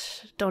 and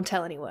don't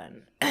tell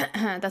anyone.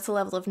 That's a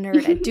level of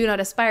nerd I do not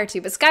aspire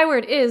to. But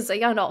Skyward is a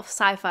young adult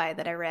sci-fi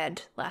that I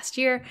read last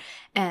year,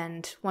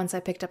 and once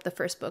I picked up the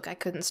first book, I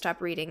couldn't stop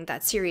reading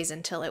that series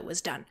until it was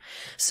done.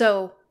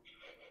 So,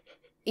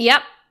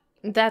 yep,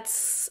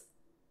 that's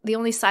the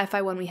only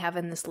sci-fi one we have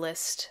in this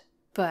list,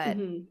 but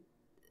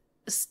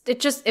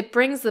it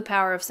brings the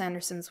power of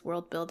Sanderson's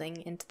world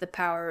building into the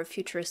power of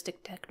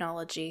futuristic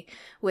technology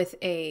with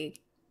a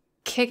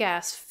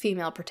kick-ass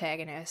female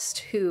protagonist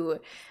who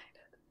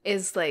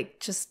is like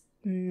just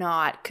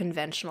not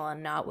conventional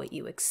and not what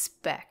you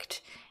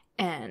expect,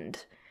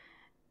 and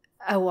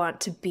I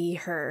want to be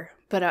her,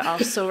 but I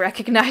also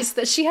recognize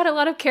that she had a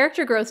lot of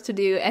character growth to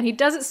do, and he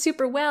does it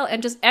super well,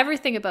 and just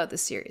everything about the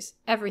series,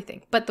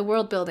 everything, but the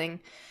world building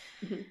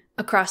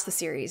across the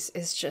series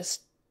is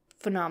just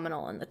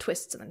phenomenal, and the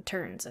twists and the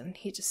turns, and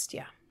he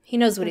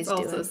knows what he's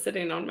doing. Also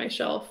sitting on my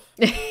shelf,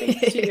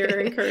 thanks to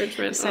your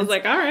encouragement. I was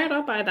like, all right,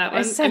 I'll buy that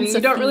one. I mean,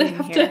 you don't really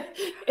have to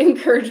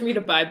encourage me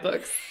to buy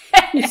books.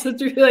 You just have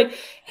to be like,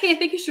 hey, I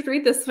think you should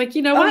read this. I'm like,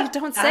 you know what?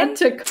 Don't say. Add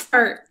to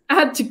cart.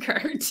 Add to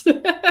cart.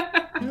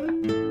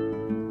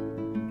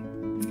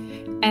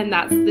 And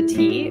that's the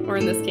tea, or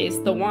in this case,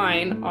 the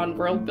wine on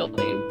World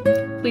Building.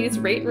 Please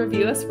rate and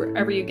review us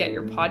wherever you get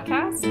your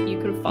podcasts. You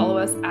can follow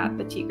us at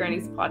the Tea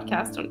Grannies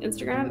Podcast on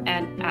Instagram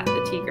and at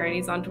the Tea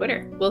Grannies on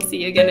Twitter. We'll see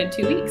you again in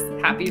 2 weeks.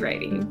 Happy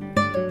writing.